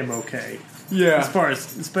liked him okay. Yeah.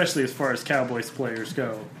 Especially as far as Cowboys players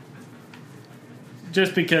go.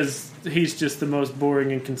 Just because he's just the most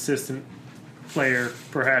boring and consistent player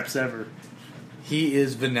perhaps ever. He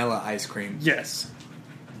is vanilla ice cream. Yes.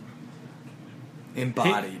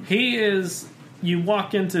 Embodied. He is. You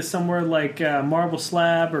walk into somewhere like Marble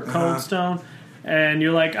Slab or Cold Stone, and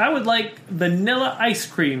you're like, I would like vanilla ice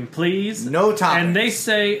cream, please. No toppings. And they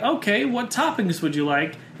say, okay, what toppings would you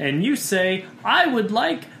like? And you say, I would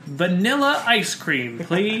like vanilla ice cream,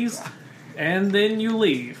 please. And then you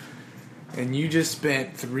leave. And you just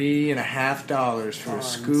spent $3.50 for a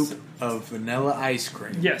scoop of vanilla ice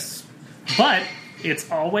cream. Yes. But it's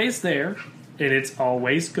always there, and it's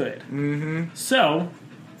always good. Mm-hmm. So,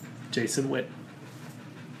 Jason Witten.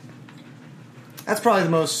 That's probably the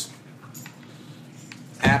most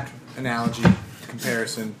apt analogy,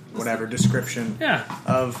 comparison, whatever, description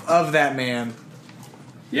of that man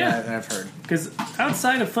that I've heard. Because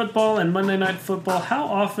outside of football and Monday Night Football, how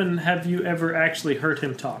often have you ever actually heard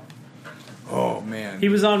him talk? Oh, man. He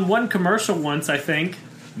was on one commercial once, I think.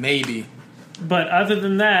 Maybe. But other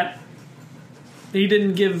than that, he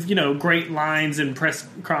didn't give, great lines in press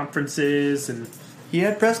conferences. And he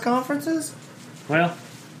had press conferences? Well,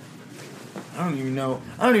 I don't even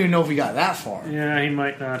know if we got that far. Yeah, he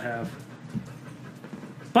might not have.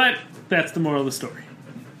 But that's the moral of the story.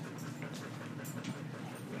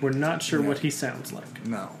 We're not sure what he sounds like.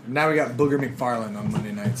 No. Now we got Booger McFarland on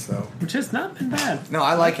Monday nights, though. Which has not been bad. No,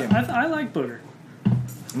 I like him. I like Booger.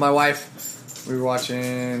 My wife, we were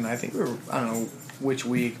watching, I don't know which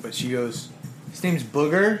week, but she goes, his name's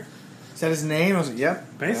Booger? Is that his name? I was like,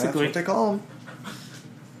 yep. Basically. That's what they call him.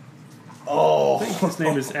 Oh. I think his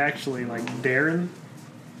name is actually like Darren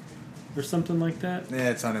or something like that. Yeah,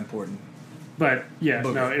 it's unimportant. But, yeah,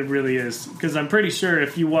 Booger. No, it really is. Because I'm pretty sure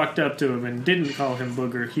if you walked up to him and didn't call him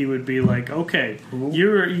Booger, he would be like, okay,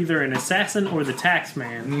 you're either an assassin or the tax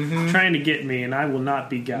man trying to get me, and I will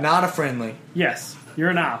not be got. Not a friendly. Yes, you're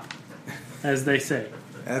an op, as they say.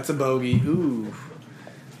 That's a bogey. Ooh.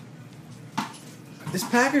 This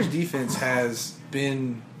Packers defense has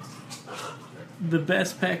been the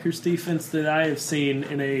best Packers defense that I have seen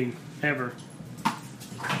in ever.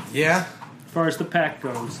 Yeah. As far as the pack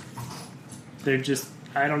goes. They're just,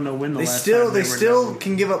 I don't know when the last time they They still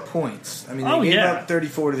can give up points. I mean, they gave up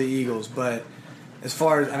 34 to the Eagles, but as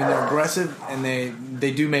far as, they're aggressive and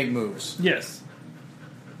they do make moves. Yes.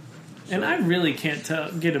 And I really can't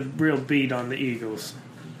get a real beat on the Eagles.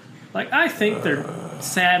 Like, I think they're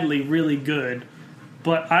sadly really good,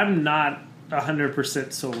 but I'm not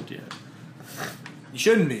 100% sold yet. You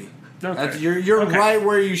shouldn't be. Okay. You're right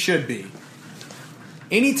where you should be.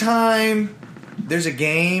 Anytime there's a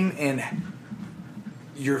game and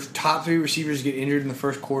your top three receivers get injured in the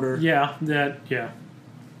first quarter. Yeah.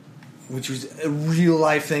 Which was a real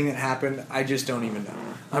life thing that happened. I just don't even know.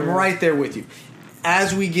 I'm right there with you.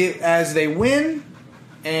 As they win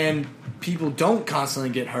and people don't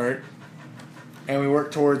constantly get hurt and we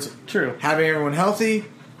work towards having everyone healthy,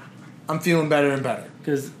 I'm feeling better and better.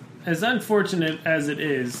 Because as unfortunate as it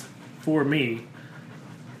is for me,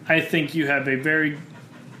 I think you have a very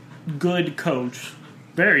good coach,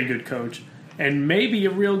 and maybe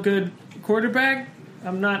a real good quarterback.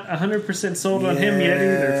 I'm not 100% sold on him yet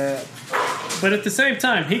either. But at the same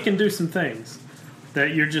time, he can do some things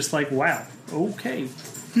that you're just like, wow, okay.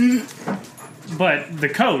 But the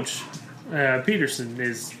coach, Doug Peterson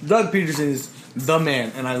is the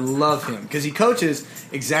man, and I love him because he coaches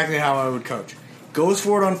exactly how I would coach. Goes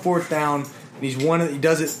for it on fourth down, and he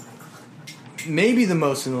does it maybe the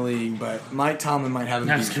most in the league, but Mike Tomlin might have him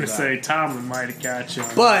beat. I was going to say, Tomlin might have got you.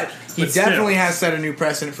 But he definitely has set a new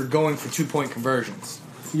precedent for going for 2-point conversions.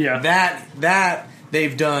 Yeah. That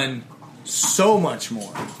they've done so much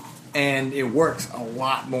more, and it works a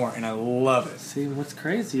lot more, and I love it. See, what's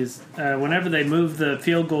crazy is whenever they move the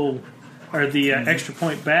field goal or the extra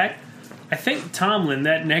point back, I think Tomlin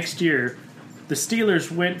that next year, the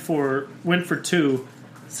Steelers went for 2,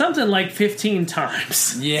 something like 15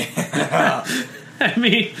 times. Yeah. I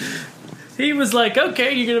mean, he was like,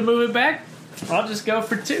 okay, you're going to move it back? I'll just go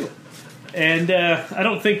for 2. And I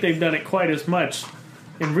don't think they've done it quite as much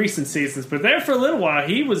in recent seasons. But there for a little while,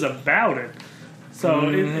 he was about it. So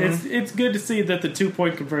it's good to see that the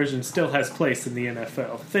 2-point conversion still has place in the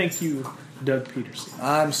NFL. Thank you, Doug Peterson.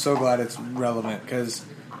 I'm so glad it's relevant because,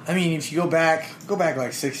 I mean, if you go back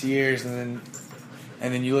like 6 years, and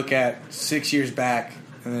then you look at 6 years back,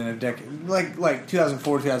 and then a decade, like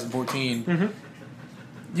 2004, 2014,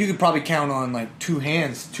 you could probably count on like 2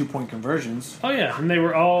 hands 2-point conversions. Oh yeah, and they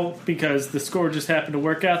were all because the score just happened to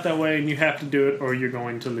work out that way, and you have to do it or you're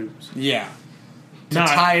going to lose. Yeah. To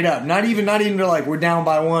tie it up. Not even to like we're down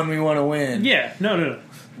by 1, we want to win. Yeah, no.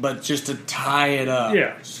 But just to tie it up.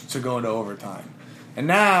 Yeah. To go into overtime. And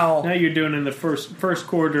now you're doing in the first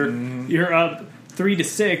quarter, you're up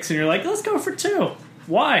 3-6, and you're like, let's go for 2.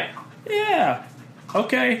 Why? Yeah.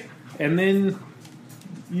 Okay. And then,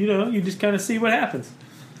 you just kind of see what happens.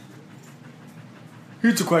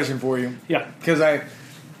 Here's a question for you. Yeah. Because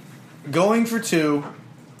going for 2,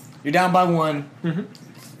 you're down by 1,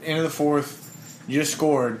 end of the 4th, you just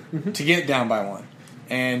scored to get down by 1.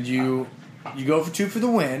 And you go for 2 for the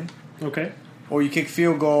win. Okay. Or you kick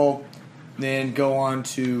field goal, then go on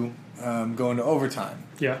to go into overtime.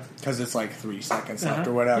 Yeah. Because it's like 3 seconds left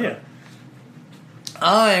or whatever. Yeah.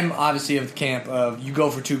 I'm obviously of the camp of you go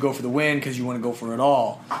for 2, go for the win because you want to go for it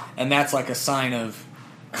all. And that's like a sign of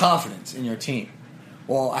confidence in your team.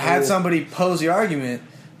 Well, I had somebody pose the argument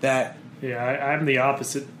that... Yeah, I'm the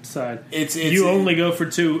opposite side. You only go for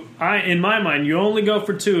 2. In my mind, you only go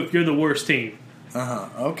for 2 if you're the worst team.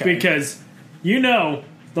 Okay. Because, the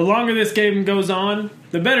longer this game goes on,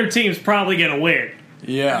 the better team's probably going to win.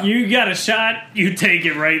 Yeah. You got a shot, you take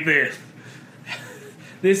it right there.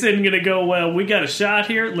 This isn't going to go well. We got a shot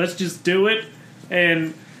here, let's just do it.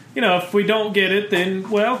 And, if we don't get it, then,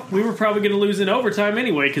 we were probably going to lose in overtime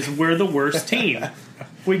anyway because we're the worst team.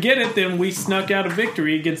 If we get it, then we snuck out a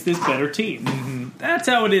victory against this better team. That's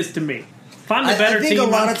how it is to me. If I'm the better team, a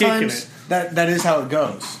lot I'm of kicking times it. that is how it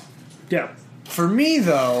goes. Yeah. For me,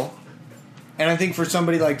 though, and I think for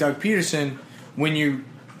somebody like Doug Peterson, when you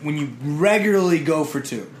regularly go for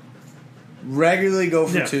 2,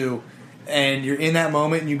 and you're in that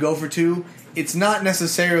moment and you go for 2, it's not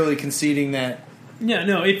necessarily conceding that. Yeah,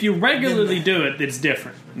 no. If you regularly do it, it's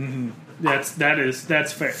different. That's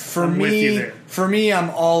fair. For me,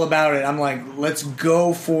 I'm all about it. I'm like, let's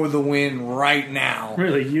go for the win right now.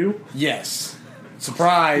 Really, you? Yes.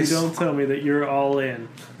 Surprise. You don't tell me that you're all in.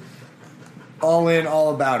 All in,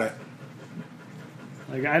 all about it.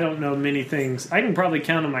 Like, I don't know many things. I can probably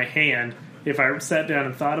count on my hand, if I sat down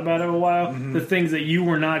and thought about it a while, the things that you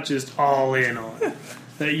were not just all in on,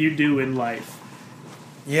 that you do in life.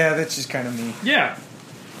 Yeah, that's just kind of me. Yeah.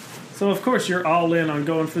 So, of course, you're all in on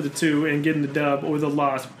going for the 2 and getting the dub or the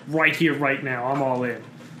loss right here, right now. I'm all in.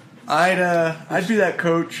 I'd be that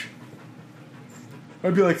coach.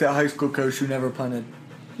 I'd be like that high school coach who never punted.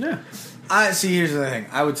 Yeah. Here's the thing.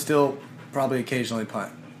 I would still probably occasionally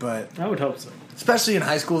punt, but... I would hope so. Especially in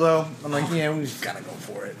high school, though. I'm like, we just gotta go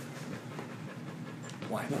for it.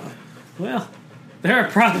 Why not? Well, there are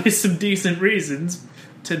probably some decent reasons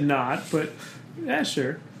to not, but yeah,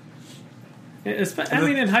 sure. I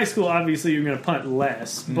mean, in high school, obviously, you're going to punt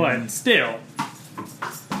less, but still,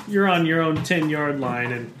 you're on your own 10-yard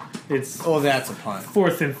line, and it's... Oh, that's a punt.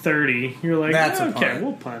 4th and 30. You're like, okay,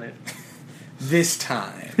 we'll punt it. This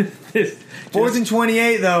time. 4th and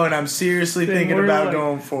 28, though, and I'm seriously thinking about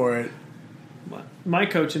going for it. My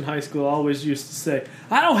coach in high school always used to say,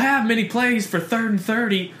 I don't have many plays for 3rd and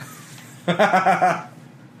 30.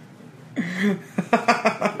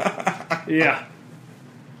 Yeah.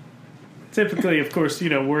 Typically, of course,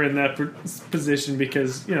 we're in that position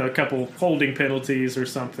because, a couple holding penalties or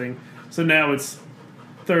something. So now it's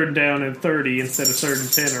 3rd down and 30 instead of 3rd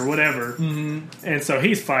and 10 or whatever. Mm-hmm. And so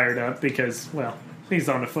he's fired up because, he's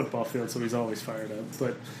on the football field, so he's always fired up.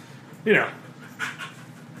 But,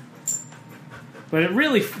 But it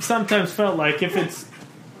really sometimes felt like if it's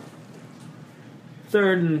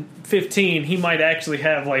 3rd and 15, he might actually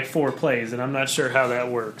have like 4 plays, and I'm not sure how that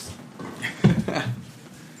works.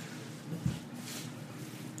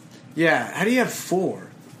 Yeah, how do you have 4?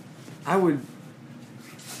 I would...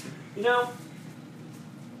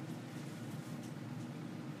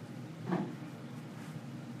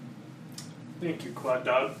 Thank you, Quad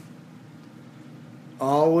Dog.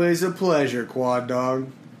 Always a pleasure, Quad Dog.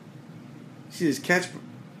 See, his catch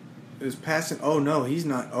is passing... Oh, no, he's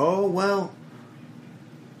not... Oh, well...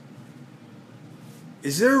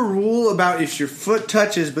 Is there a rule about if your foot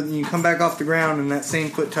touches, but then you come back off the ground and that same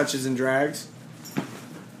foot touches and drags?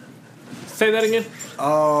 Say that again?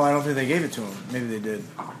 Oh, I don't think they gave it to him. Maybe they did.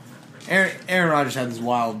 Aaron Rodgers had this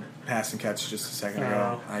wild pass and catch just a second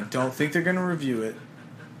ago. I don't think they're going to review it.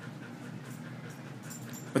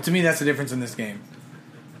 But to me, that's the difference in this game.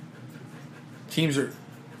 Teams are...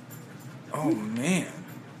 Oh, man.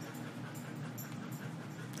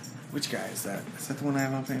 Which guy is that? Is that the one I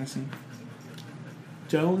have on fantasy?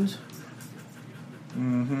 Jones?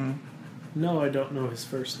 Mm-hmm. No, I don't know his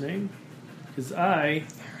first name. Because I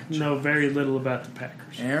know very little about the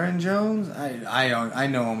Packers. Aaron Jones? I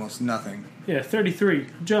know almost nothing. Yeah, 33.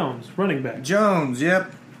 Jones, running back. Jones,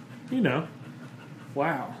 yep. You know.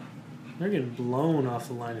 Wow. They're getting blown off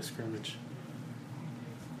the line of scrimmage.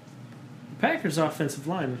 The Packers' offensive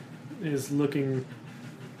line is looking,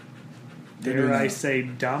 dare I say,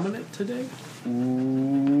 dominant today?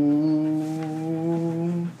 Ooh.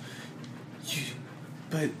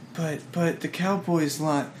 But the Cowboys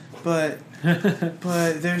line, but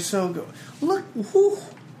they're so good. Look,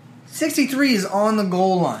 63 is on the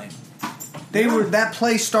goal line. That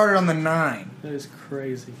play started on the 9. That is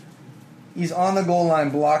crazy. He's on the goal line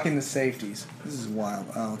blocking the safeties. This is wild.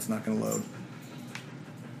 Oh, it's not going to load.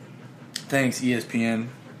 Thanks, ESPN,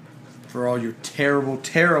 for all your terrible,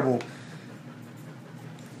 terrible,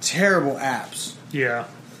 terrible apps. Yeah.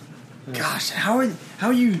 Gosh, how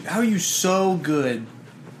are you so good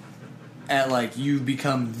at, like, you've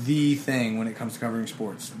become the thing when it comes to covering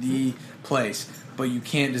sports, the place, but you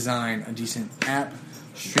can't design a decent app,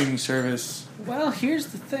 streaming service? Well, here's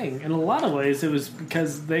the thing. In a lot of ways, it was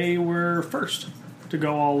because they were first to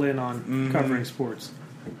go all in on covering sports.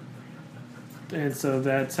 And so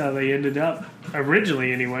that's how they ended up,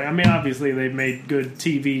 originally anyway. I mean, obviously they've made good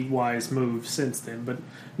TV-wise moves since then, but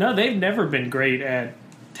no, they've never been great at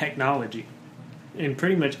technology in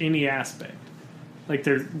pretty much any aspect. Like,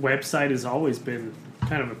 their website has always been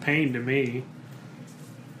kind of a pain to me.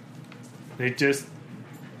 They just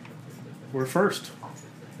were first.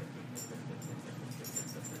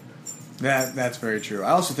 That's very true.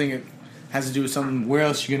 I also think it has to do with something, where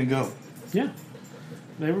else are you going to go? Yeah.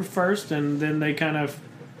 They were first, and then they kind of,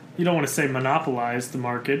 you don't want to say monopolized the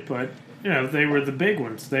market, but, you know, they were the big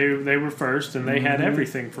ones. They were first, and they had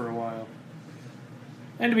everything for a while.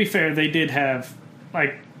 And to be fair, they did have,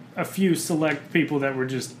 like, a few select people that were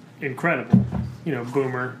just incredible. You know,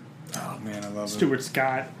 Boomer. Oh, man, I love Stuart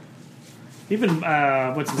Scott. Even,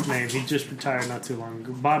 what's his name? He just retired not too long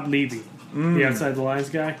ago. Bob Levy. The Outside the Lines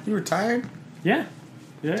guy. You retired? Yeah.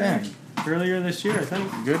 Dang. Earlier this year, I think.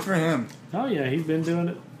 Good for him. Oh, yeah. He's been doing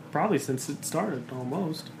it probably since it started,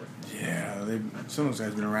 almost. Yeah. Some of those guys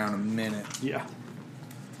have been around a minute. Yeah.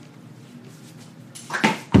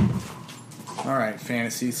 All right,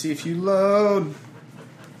 fantasy. See if you load.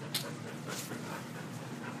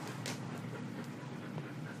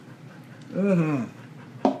 Mm-hmm.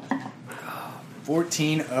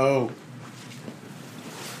 14-0.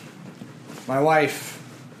 My wife,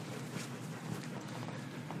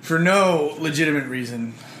 for no legitimate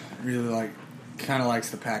reason, really kind of likes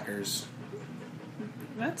the Packers.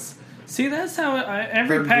 That's how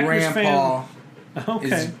every Her Packers grandpa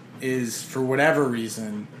fan. is for whatever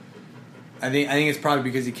reason. I think it's probably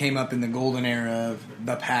because he came up in the golden era of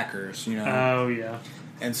the Packers, you know. Oh yeah.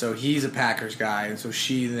 And so he's a Packers guy, and so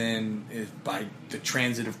she then is, by the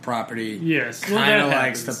transitive property, yes, kind of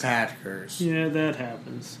likes the Packers. Yeah, that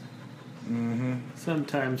happens. Mm-hmm.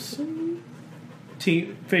 Sometimes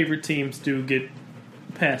favorite teams do get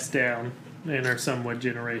passed down and are somewhat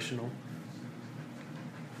generational.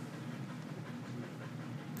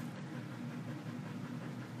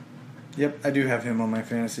 Yep, I do have him on my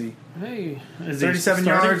fantasy. Hey, 37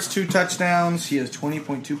 yards, 2 touchdowns. He has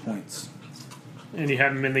 20.2 points. And you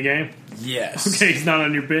have him in the game? Yes. Okay, he's not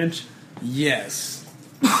on your bench? Yes.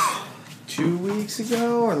 2 weeks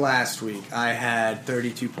ago or last week, I had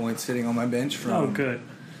 32 points sitting on my bench from. Oh, good.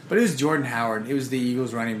 But it was Jordan Howard. It was the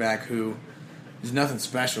Eagles running back who is nothing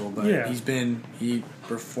special, but he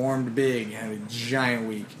performed big, had a giant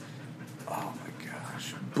week. Oh my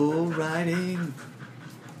gosh. Bull riding.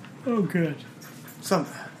 Oh, good.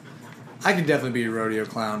 I could definitely be a rodeo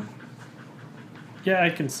clown. Yeah, I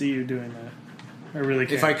can see you doing that. I really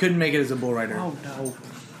can. If I couldn't make it as a bull rider. Oh, no.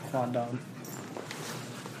 Quad dog.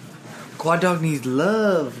 Quad dog needs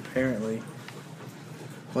love, apparently.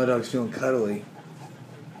 Quad dog's feeling cuddly.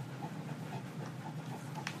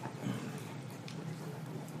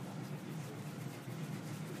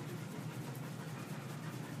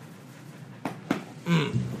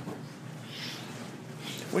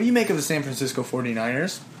 What do you make of the San Francisco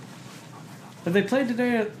 49ers? But they play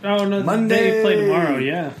today? Oh, no. Monday. They play tomorrow,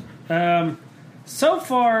 yeah. So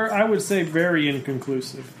far, I would say very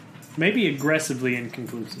inconclusive. Maybe aggressively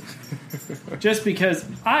inconclusive. Just because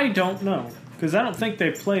I don't know. Because I don't think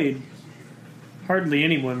they played hardly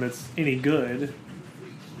anyone that's any good,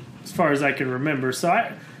 as far as I can remember.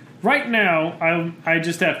 So right now, I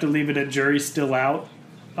just have to leave it at jury still out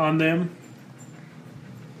on them.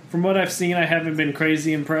 from what I've seen, I haven't been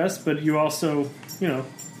crazy impressed. But you also,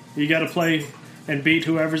 you got to play and beat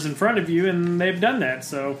whoever's in front of you, and they've done that.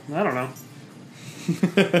 So I don't know.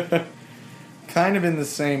 Kind of in the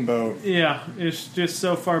same boat. Yeah, it's just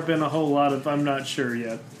so far been a whole lot of I'm not sure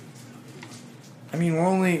yet. I mean, we're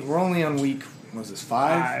only on week, what was this,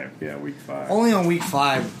 5? Yeah, week 5. Only on week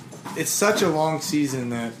 5. It's such a long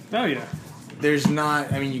season that there's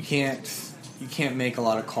not. I mean, you can't make a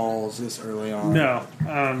lot of calls this early on. No,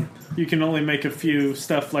 you can only make a few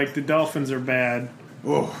stuff like the Dolphins are bad.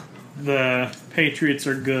 Oh. The Patriots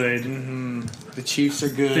are good. Mm-hmm. The Chiefs are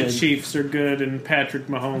good. The Chiefs are good, and Patrick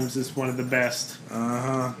Mahomes is one of the best.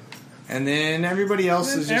 And then everybody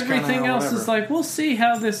else is just everything else whatever. Is like, we'll see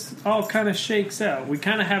how this all kind of shakes out. We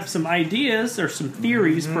kind of have some ideas or some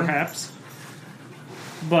theories, perhaps.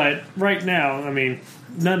 But right now, I mean,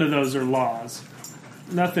 none of those are laws.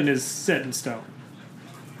 Nothing is set in stone.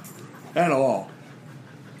 At all.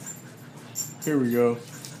 Here we go.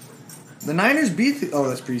 The Niners beat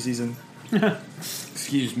that's preseason.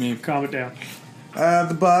 Excuse me. Calm it down.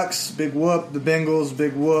 The Bucks, big whoop. The Bengals,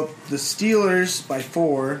 big whoop. The Steelers by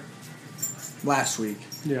 4 last week.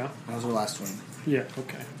 Yeah. That was our last win. Yeah,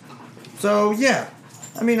 okay. So, yeah.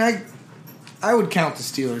 I mean, I would count the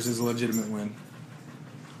Steelers as a legitimate win.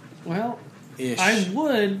 Well, Ish. I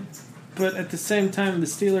would, but at the same time, the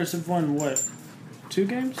Steelers have won, what, 2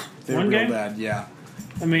 games? They're 1 real game? bad, yeah.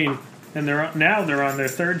 I mean, and they're on their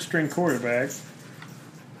 3rd string quarterback.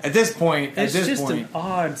 At this point, It's just an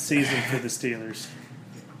odd season for the Steelers.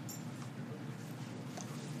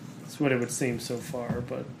 That's what it would seem so far,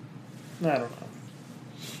 but I don't know.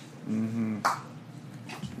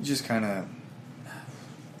 Mm-hmm. Just kind of.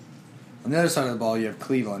 On the other side of the ball, you have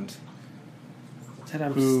Cleveland,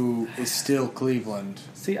 who is still Cleveland.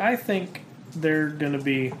 See, I think they're going to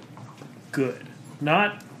be good.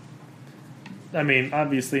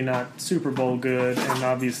 Obviously not Super Bowl good, and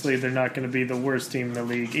obviously they're not going to be the worst team in the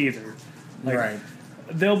league either. Right.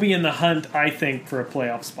 They'll be in the hunt, I think, for a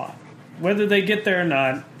playoff spot. Whether they get there or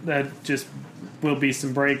not, that just will be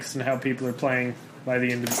some breaks in how people are playing by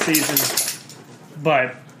the end of the season.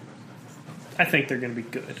 But I think they're going to be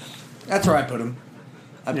good. That's where I put them.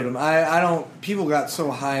 I don't. People got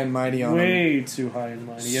so high and mighty on them. Way too high and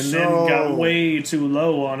mighty. And then got way too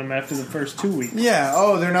low on them after the first 2 weeks. Yeah.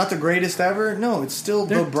 Oh, they're not the greatest ever? No, it's still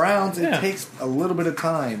the Browns. It takes a little bit of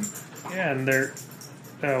time. Yeah, and they're...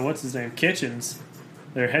 what's his name? Kitchens.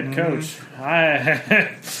 Their head coach.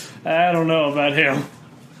 I don't know about him.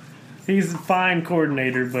 He's a fine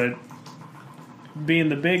coordinator, but being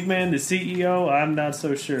the big man, the CEO, I'm not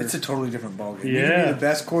so sure. It's a totally different ballgame. Yeah. You can be the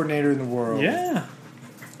best coordinator in the world. Yeah.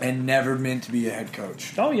 And never meant to be a head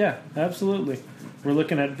coach. Oh, yeah, absolutely. We're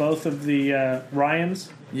looking at both of the Ryans.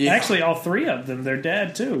 Yeah. Actually, all 3 of them. Their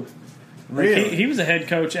dad, too. Really? He was a head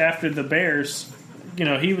coach after the Bears.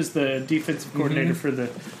 He was the defensive coordinator for the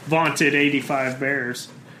vaunted 85 Bears.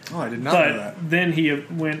 Oh, I did not know that. But then he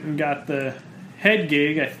went and got the head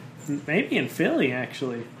gig, maybe in Philly,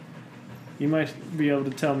 actually. You might be able to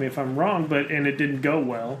tell me if I'm wrong, and it didn't go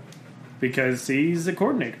well because he's a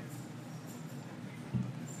coordinator.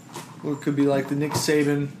 Well, it could be like the Nick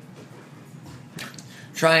Saban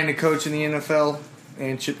trying to coach in the NFL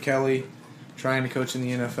and Chip Kelly trying to coach in the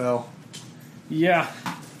NFL. Yeah.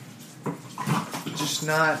 Just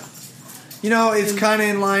not... it's kind of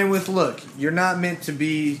in line with, look, you're not meant to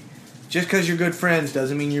be... Just because you're good friends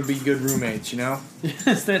doesn't mean you'll be good roommates,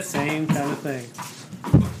 It's that same kind of thing.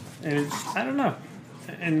 And I don't know.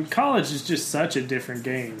 And college is just such a different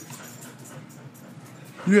game.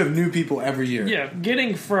 You have new people every year. Yeah,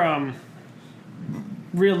 getting from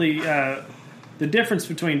really the difference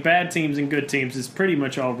between bad teams and good teams is pretty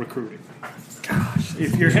much all recruiting. Gosh.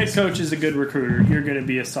 If your head coach is a good recruiter, you're going to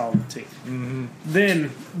be a solid team. Mm-hmm.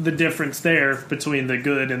 Then the difference there between the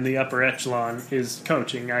good and the upper echelon is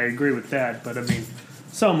coaching. I agree with that, but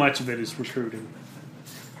so much of it is recruiting.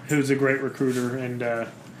 Who's a great recruiter and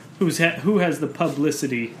who has the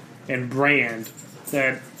publicity and brand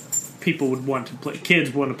that people would want to play,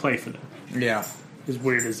 kids want to play for them. Yeah. As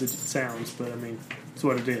weird as it sounds, but it's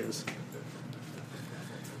what it is.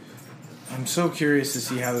 I'm so curious to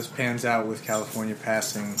see how this pans out with California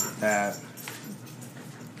passing that.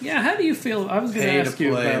 Yeah, how do you feel? I was going to ask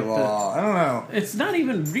you about law. I don't know. It's not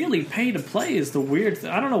even really pay to play is the weird thing.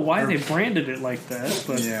 I don't know why they branded it like that,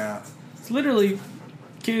 but yeah. It's literally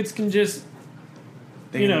kids can just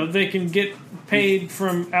they can get paid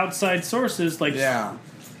from outside sources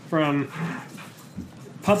from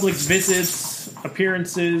public visits,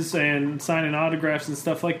 appearances, and signing autographs and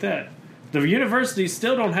stuff like that. The universities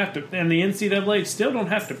still don't have to, and the NCAA still don't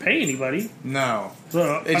have to pay anybody. No.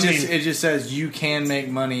 So, it just says you can make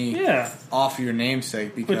money off your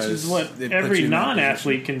namesake, because which is what every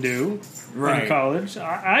non-athlete can do in college.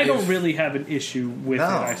 I don't really have an issue with it,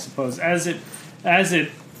 I suppose, as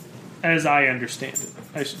I understand it,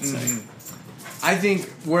 I should say. I think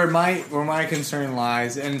where my concern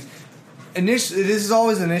lies, and this is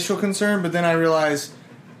always an initial concern, but then I realize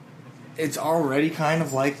it's already kind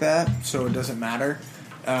of like that, so it doesn't matter.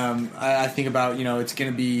 I think about, it's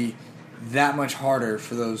going to be that much harder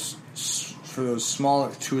for those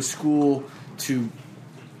smaller, to a school to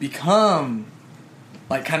become,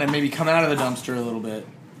 like, kind of maybe come out of the dumpster a little bit.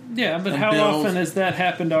 Yeah, but how often has that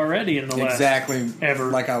happened already in the last ever?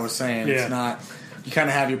 Like I was saying, it's not. You kind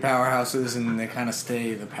of have your powerhouses, and they kind of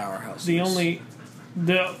stay the powerhouses.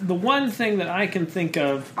 The one thing that I can think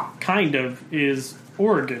of, kind of, is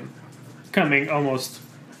Oregon coming almost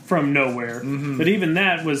from nowhere. Mm-hmm. But even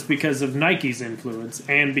that was because of Nike's influence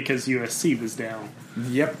and because USC was down.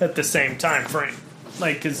 Yep. At the same time frame.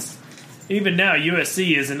 Like, because even now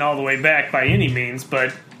USC isn't all the way back by any means,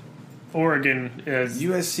 but Oregon is...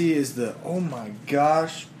 USC is the... Oh my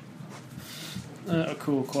gosh. A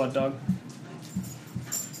cool quad dog.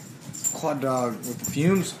 Quad dog with the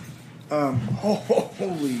fumes.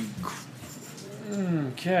 Holy...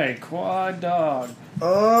 Okay, quad dog.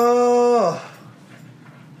 Oh!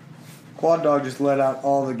 Quad dog just let out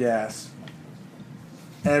all the gas.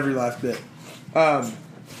 Every last bit.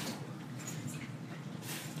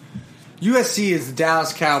 USC is the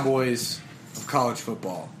Dallas Cowboys of college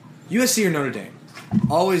football. USC or Notre Dame.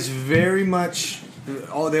 Always very much...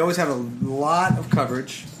 They always have a lot of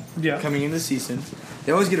coverage coming into the season.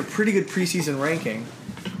 They always get a pretty good preseason ranking.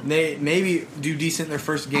 They maybe do decent in their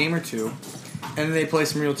first game or two. And then they play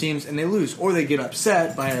some real teams, and they lose. Or they get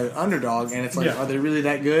upset by an underdog, and it's like, are they really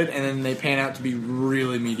that good? And then they pan out to be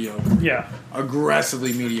really mediocre. Yeah.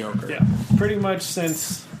 Aggressively mediocre. Yeah. Pretty much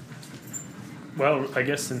since, well, I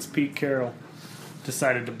guess since Pete Carroll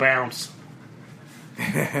decided to bounce.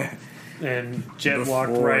 And Jet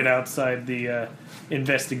walked right outside the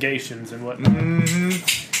investigations and whatnot.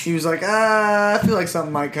 Mm-hmm. He was like, I feel like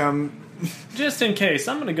something might come. Just in case,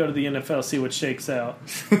 I'm going to go to the NFL, see what shakes out.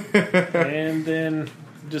 And then,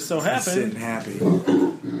 just so happened... Sitting happy.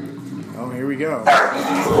 Oh, here we go.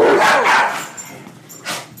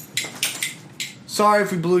 Sorry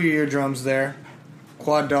if we blew your eardrums there.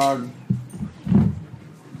 Quad dog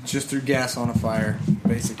just threw gas on a fire,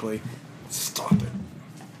 basically. Stop it.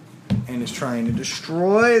 And is trying to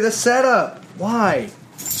destroy the setup. Why?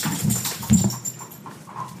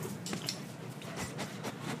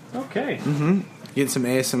 Okay. Mm-hmm. Getting some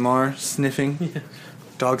ASMR sniffing. Yeah.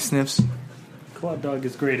 Dog sniffs. Quad dog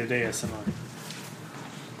is great at ASMR.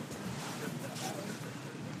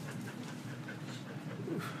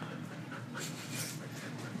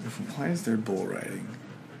 Why is there bull riding?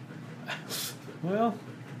 Well,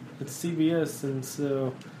 it's CBS, and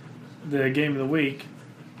so the game of the week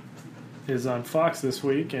is on Fox this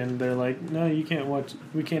week, and they're like, no, you can't watch.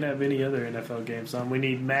 We can't have any other NFL games on. We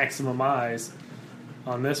need maximum eyes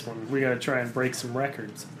on this one. We got to try and break some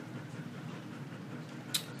records.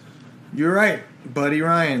 You're right. Buddy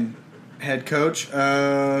Ryan, head coach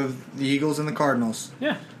of the Eagles and the Cardinals.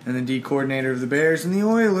 Yeah. And the D coordinator of the Bears and the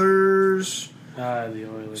Oilers. The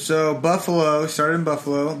Oilers. So Buffalo, started in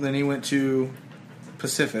Buffalo, then he went to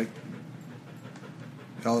Pacific.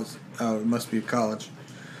 College. Oh, it must be a college.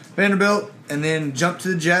 Vanderbilt, and then jumped to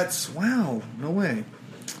the Jets. Wow, no way.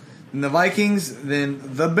 And the Vikings, then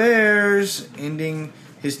the Bears, ending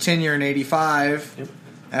his tenure in 85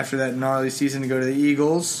 after that gnarly season to go to the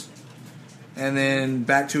Eagles. And then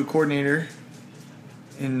back to a coordinator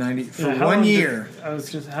in 90 for 1 year.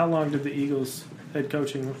 How long did the Eagles head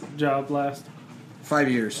coaching job last?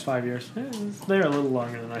 5 years. 5 years. They're a little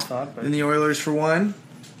longer than I thought. But. Then the Oilers for 1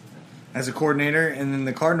 as a coordinator, and then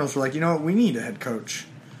the Cardinals were like, you know what, we need a head coach.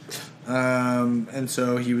 And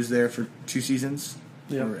so he was there for 2 seasons.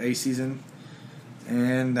 Or a season,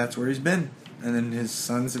 and that's where he's been. And then his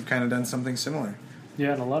sons have kind of done something similar.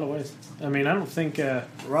 Yeah, in a lot of ways. I mean, I don't think...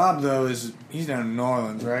 Rob, though, he's down in New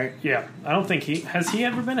Orleans, right? Yeah. I don't think has he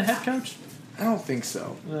ever been a head coach? I don't think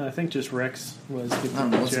so. I think just Rex was... I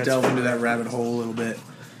don't know, let's delve into that rabbit hole a little bit.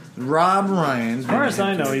 Rob Ryan. As far as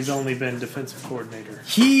I know, he's only been defensive coordinator.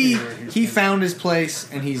 He found his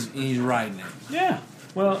place, and he's riding it. Yeah.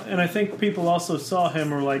 Well, and I think people also saw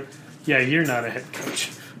him and were like, yeah, you're not a head coach.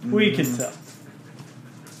 We can tell.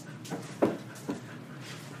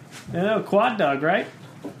 Quad dog, right?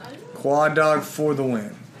 Quad dog for the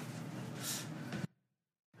win.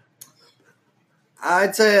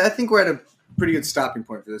 I'd say I think we're at pretty good stopping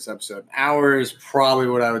point for this episode. An hour is probably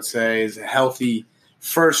what I would say is a healthy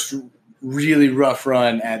first really rough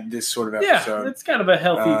run at this sort of episode. Yeah, it's kind of a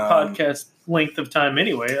healthy podcast length of time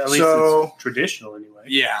anyway. At least it's traditional anyway.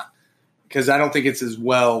 Yeah, because I don't think it's as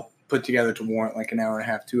well put together to warrant like an hour and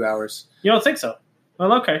a half, 2 hours. You don't think so?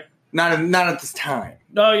 Well, okay. Not at this time.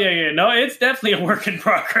 Oh, yeah. No, it's definitely a work in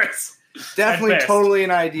progress. Definitely totally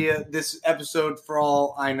an idea. This episode, for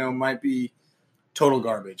all I know, might be total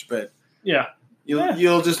garbage. But yeah,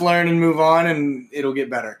 you'll just learn and move on, and it'll get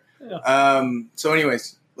better. Yeah. So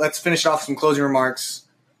anyways, let's finish off some closing remarks.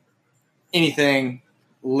 Anything,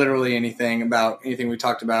 literally anything about anything we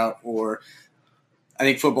talked about, or I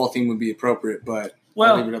think football theme would be appropriate, but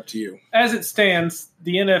I'll leave it up to you. As it stands,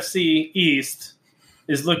 the NFC East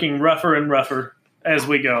is looking rougher and rougher as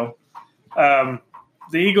we go.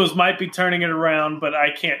 The Eagles might be turning it around, but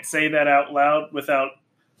I can't say that out loud without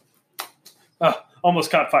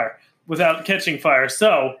almost caught fire, without catching fire.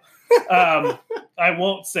 So I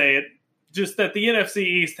won't say it. Just that the NFC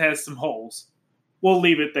East has some holes. We'll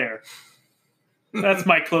leave it there. That's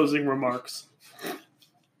my closing remarks.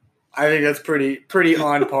 I think that's pretty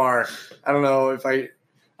on par. I don't know if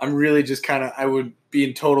I'm really just kind of, I would be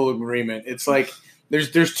in total agreement. It's like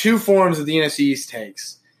there's two forms that the NFC East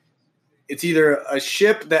takes. It's either a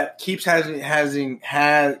ship that keeps having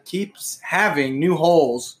new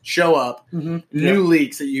holes show up, new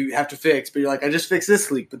leaks that you have to fix, but you're like, I just fixed this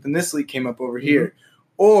leak, but then this leak came up over here.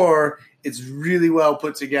 Or it's really well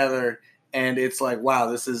put together, and it's like, wow,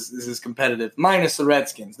 this is competitive. Minus the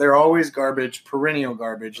Redskins. They're always garbage, perennial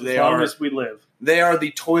garbage. As long as we live. They are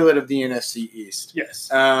the toilet of the NFC East. Yes.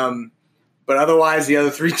 But otherwise, the other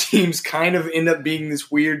three teams kind of end up being this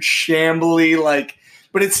weird shambly, like,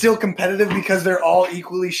 but it's still competitive because they're all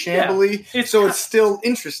equally shambly. Yeah, it's still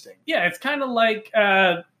interesting. Yeah, it's kind of like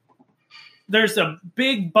there's a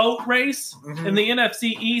big boat race, and the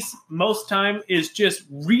NFC East most time is just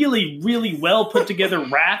really, really well put together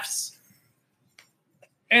rafts.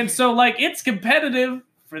 And so, like, it's competitive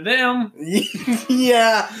for them.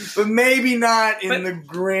 Yeah, but maybe not in the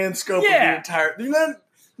grand scope of the entire.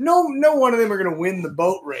 No one of them are going to win the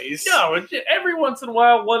boat race. No, every once in a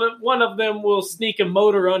while, one of them will sneak a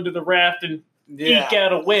motor under the raft and eke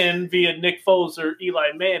out a win via Nick Foles or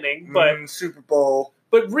Eli Manning. But Super Bowl.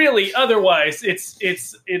 But really, otherwise,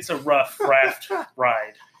 it's a rough raft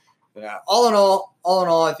ride. Yeah. All in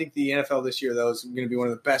all, I think the NFL this year, though, is going to be one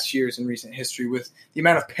of the best years in recent history with the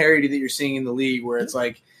amount of parity that you're seeing in the league, where it's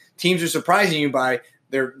like teams are surprising you by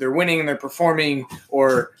they're winning and they're performing,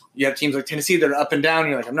 or you have teams like Tennessee that are up and down. And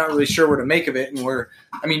you're like, I'm not really sure where to make of it. And we're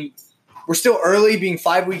still early, being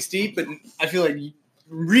 5 weeks deep, but I feel like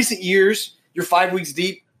recent years, you're 5 weeks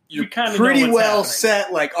deep. You're pretty well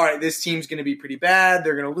set. Like, all right, this team's going to be pretty bad.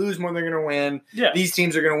 They're going to lose more than they're going to win. Yeah. These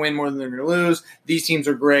teams are going to win more than they're going to lose. These teams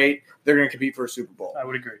are great. They're going to compete for a Super Bowl. I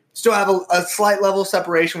would agree. Still have a slight level of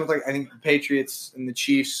separation with, like, I think the Patriots and the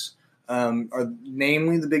Chiefs are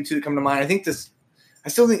namely the big two that come to mind.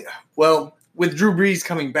 With Drew Brees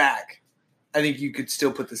coming back, I think you could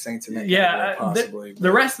still put the Saints in that category, possibly.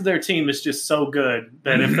 The rest of their team is just so good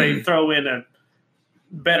that if they throw in a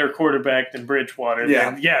better quarterback than Bridgewater,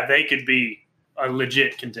 then they could be a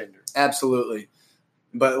legit contender. Absolutely.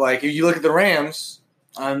 But, like, if you look at the Rams,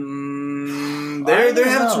 they're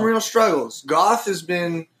having some real struggles. Goff has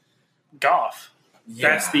been – Goff. Yeah,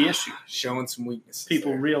 that's the issue. Showing some weaknesses.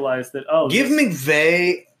 People realize that, Give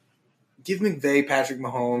McVay Patrick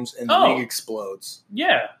Mahomes, and the league explodes.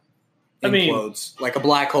 Yeah. Implodes. Like a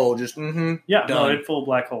black hole. Just, done. No, it's full of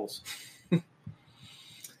black holes.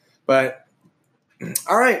 But,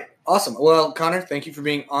 all right. Awesome. Well, Connor, thank you for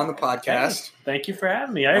being on the podcast. Hey, thank you for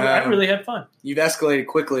having me. I really had fun. You've escalated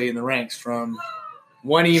quickly in the ranks from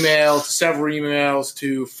one email to several emails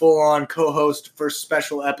to full-on co-host for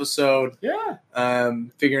special episode. Yeah.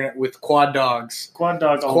 Figuring it with quad dogs. Quad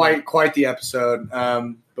dog. Quite the episode.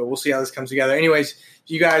 But we'll see how this comes together. Anyways,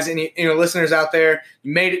 you guys, any listeners out there,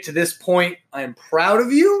 you made it to this point. I am proud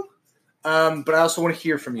of you, but I also want to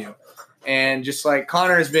hear from you. And just like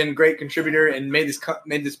Connor has been a great contributor and made this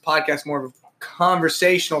podcast more of a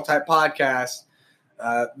conversational type podcast,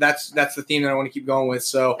 that's the theme that I want to keep going with.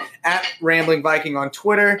 So at Rambling Viking on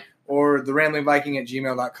Twitter or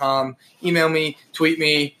theramblingviking@gmail.com. Email me, tweet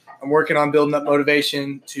me. I'm working on building up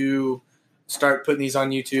motivation to start putting these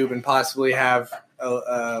on YouTube and possibly have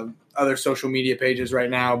other social media pages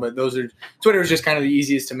right now. But Twitter is just kind of the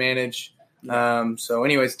easiest to manage. So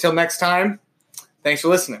anyways, till next time, thanks for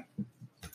listening.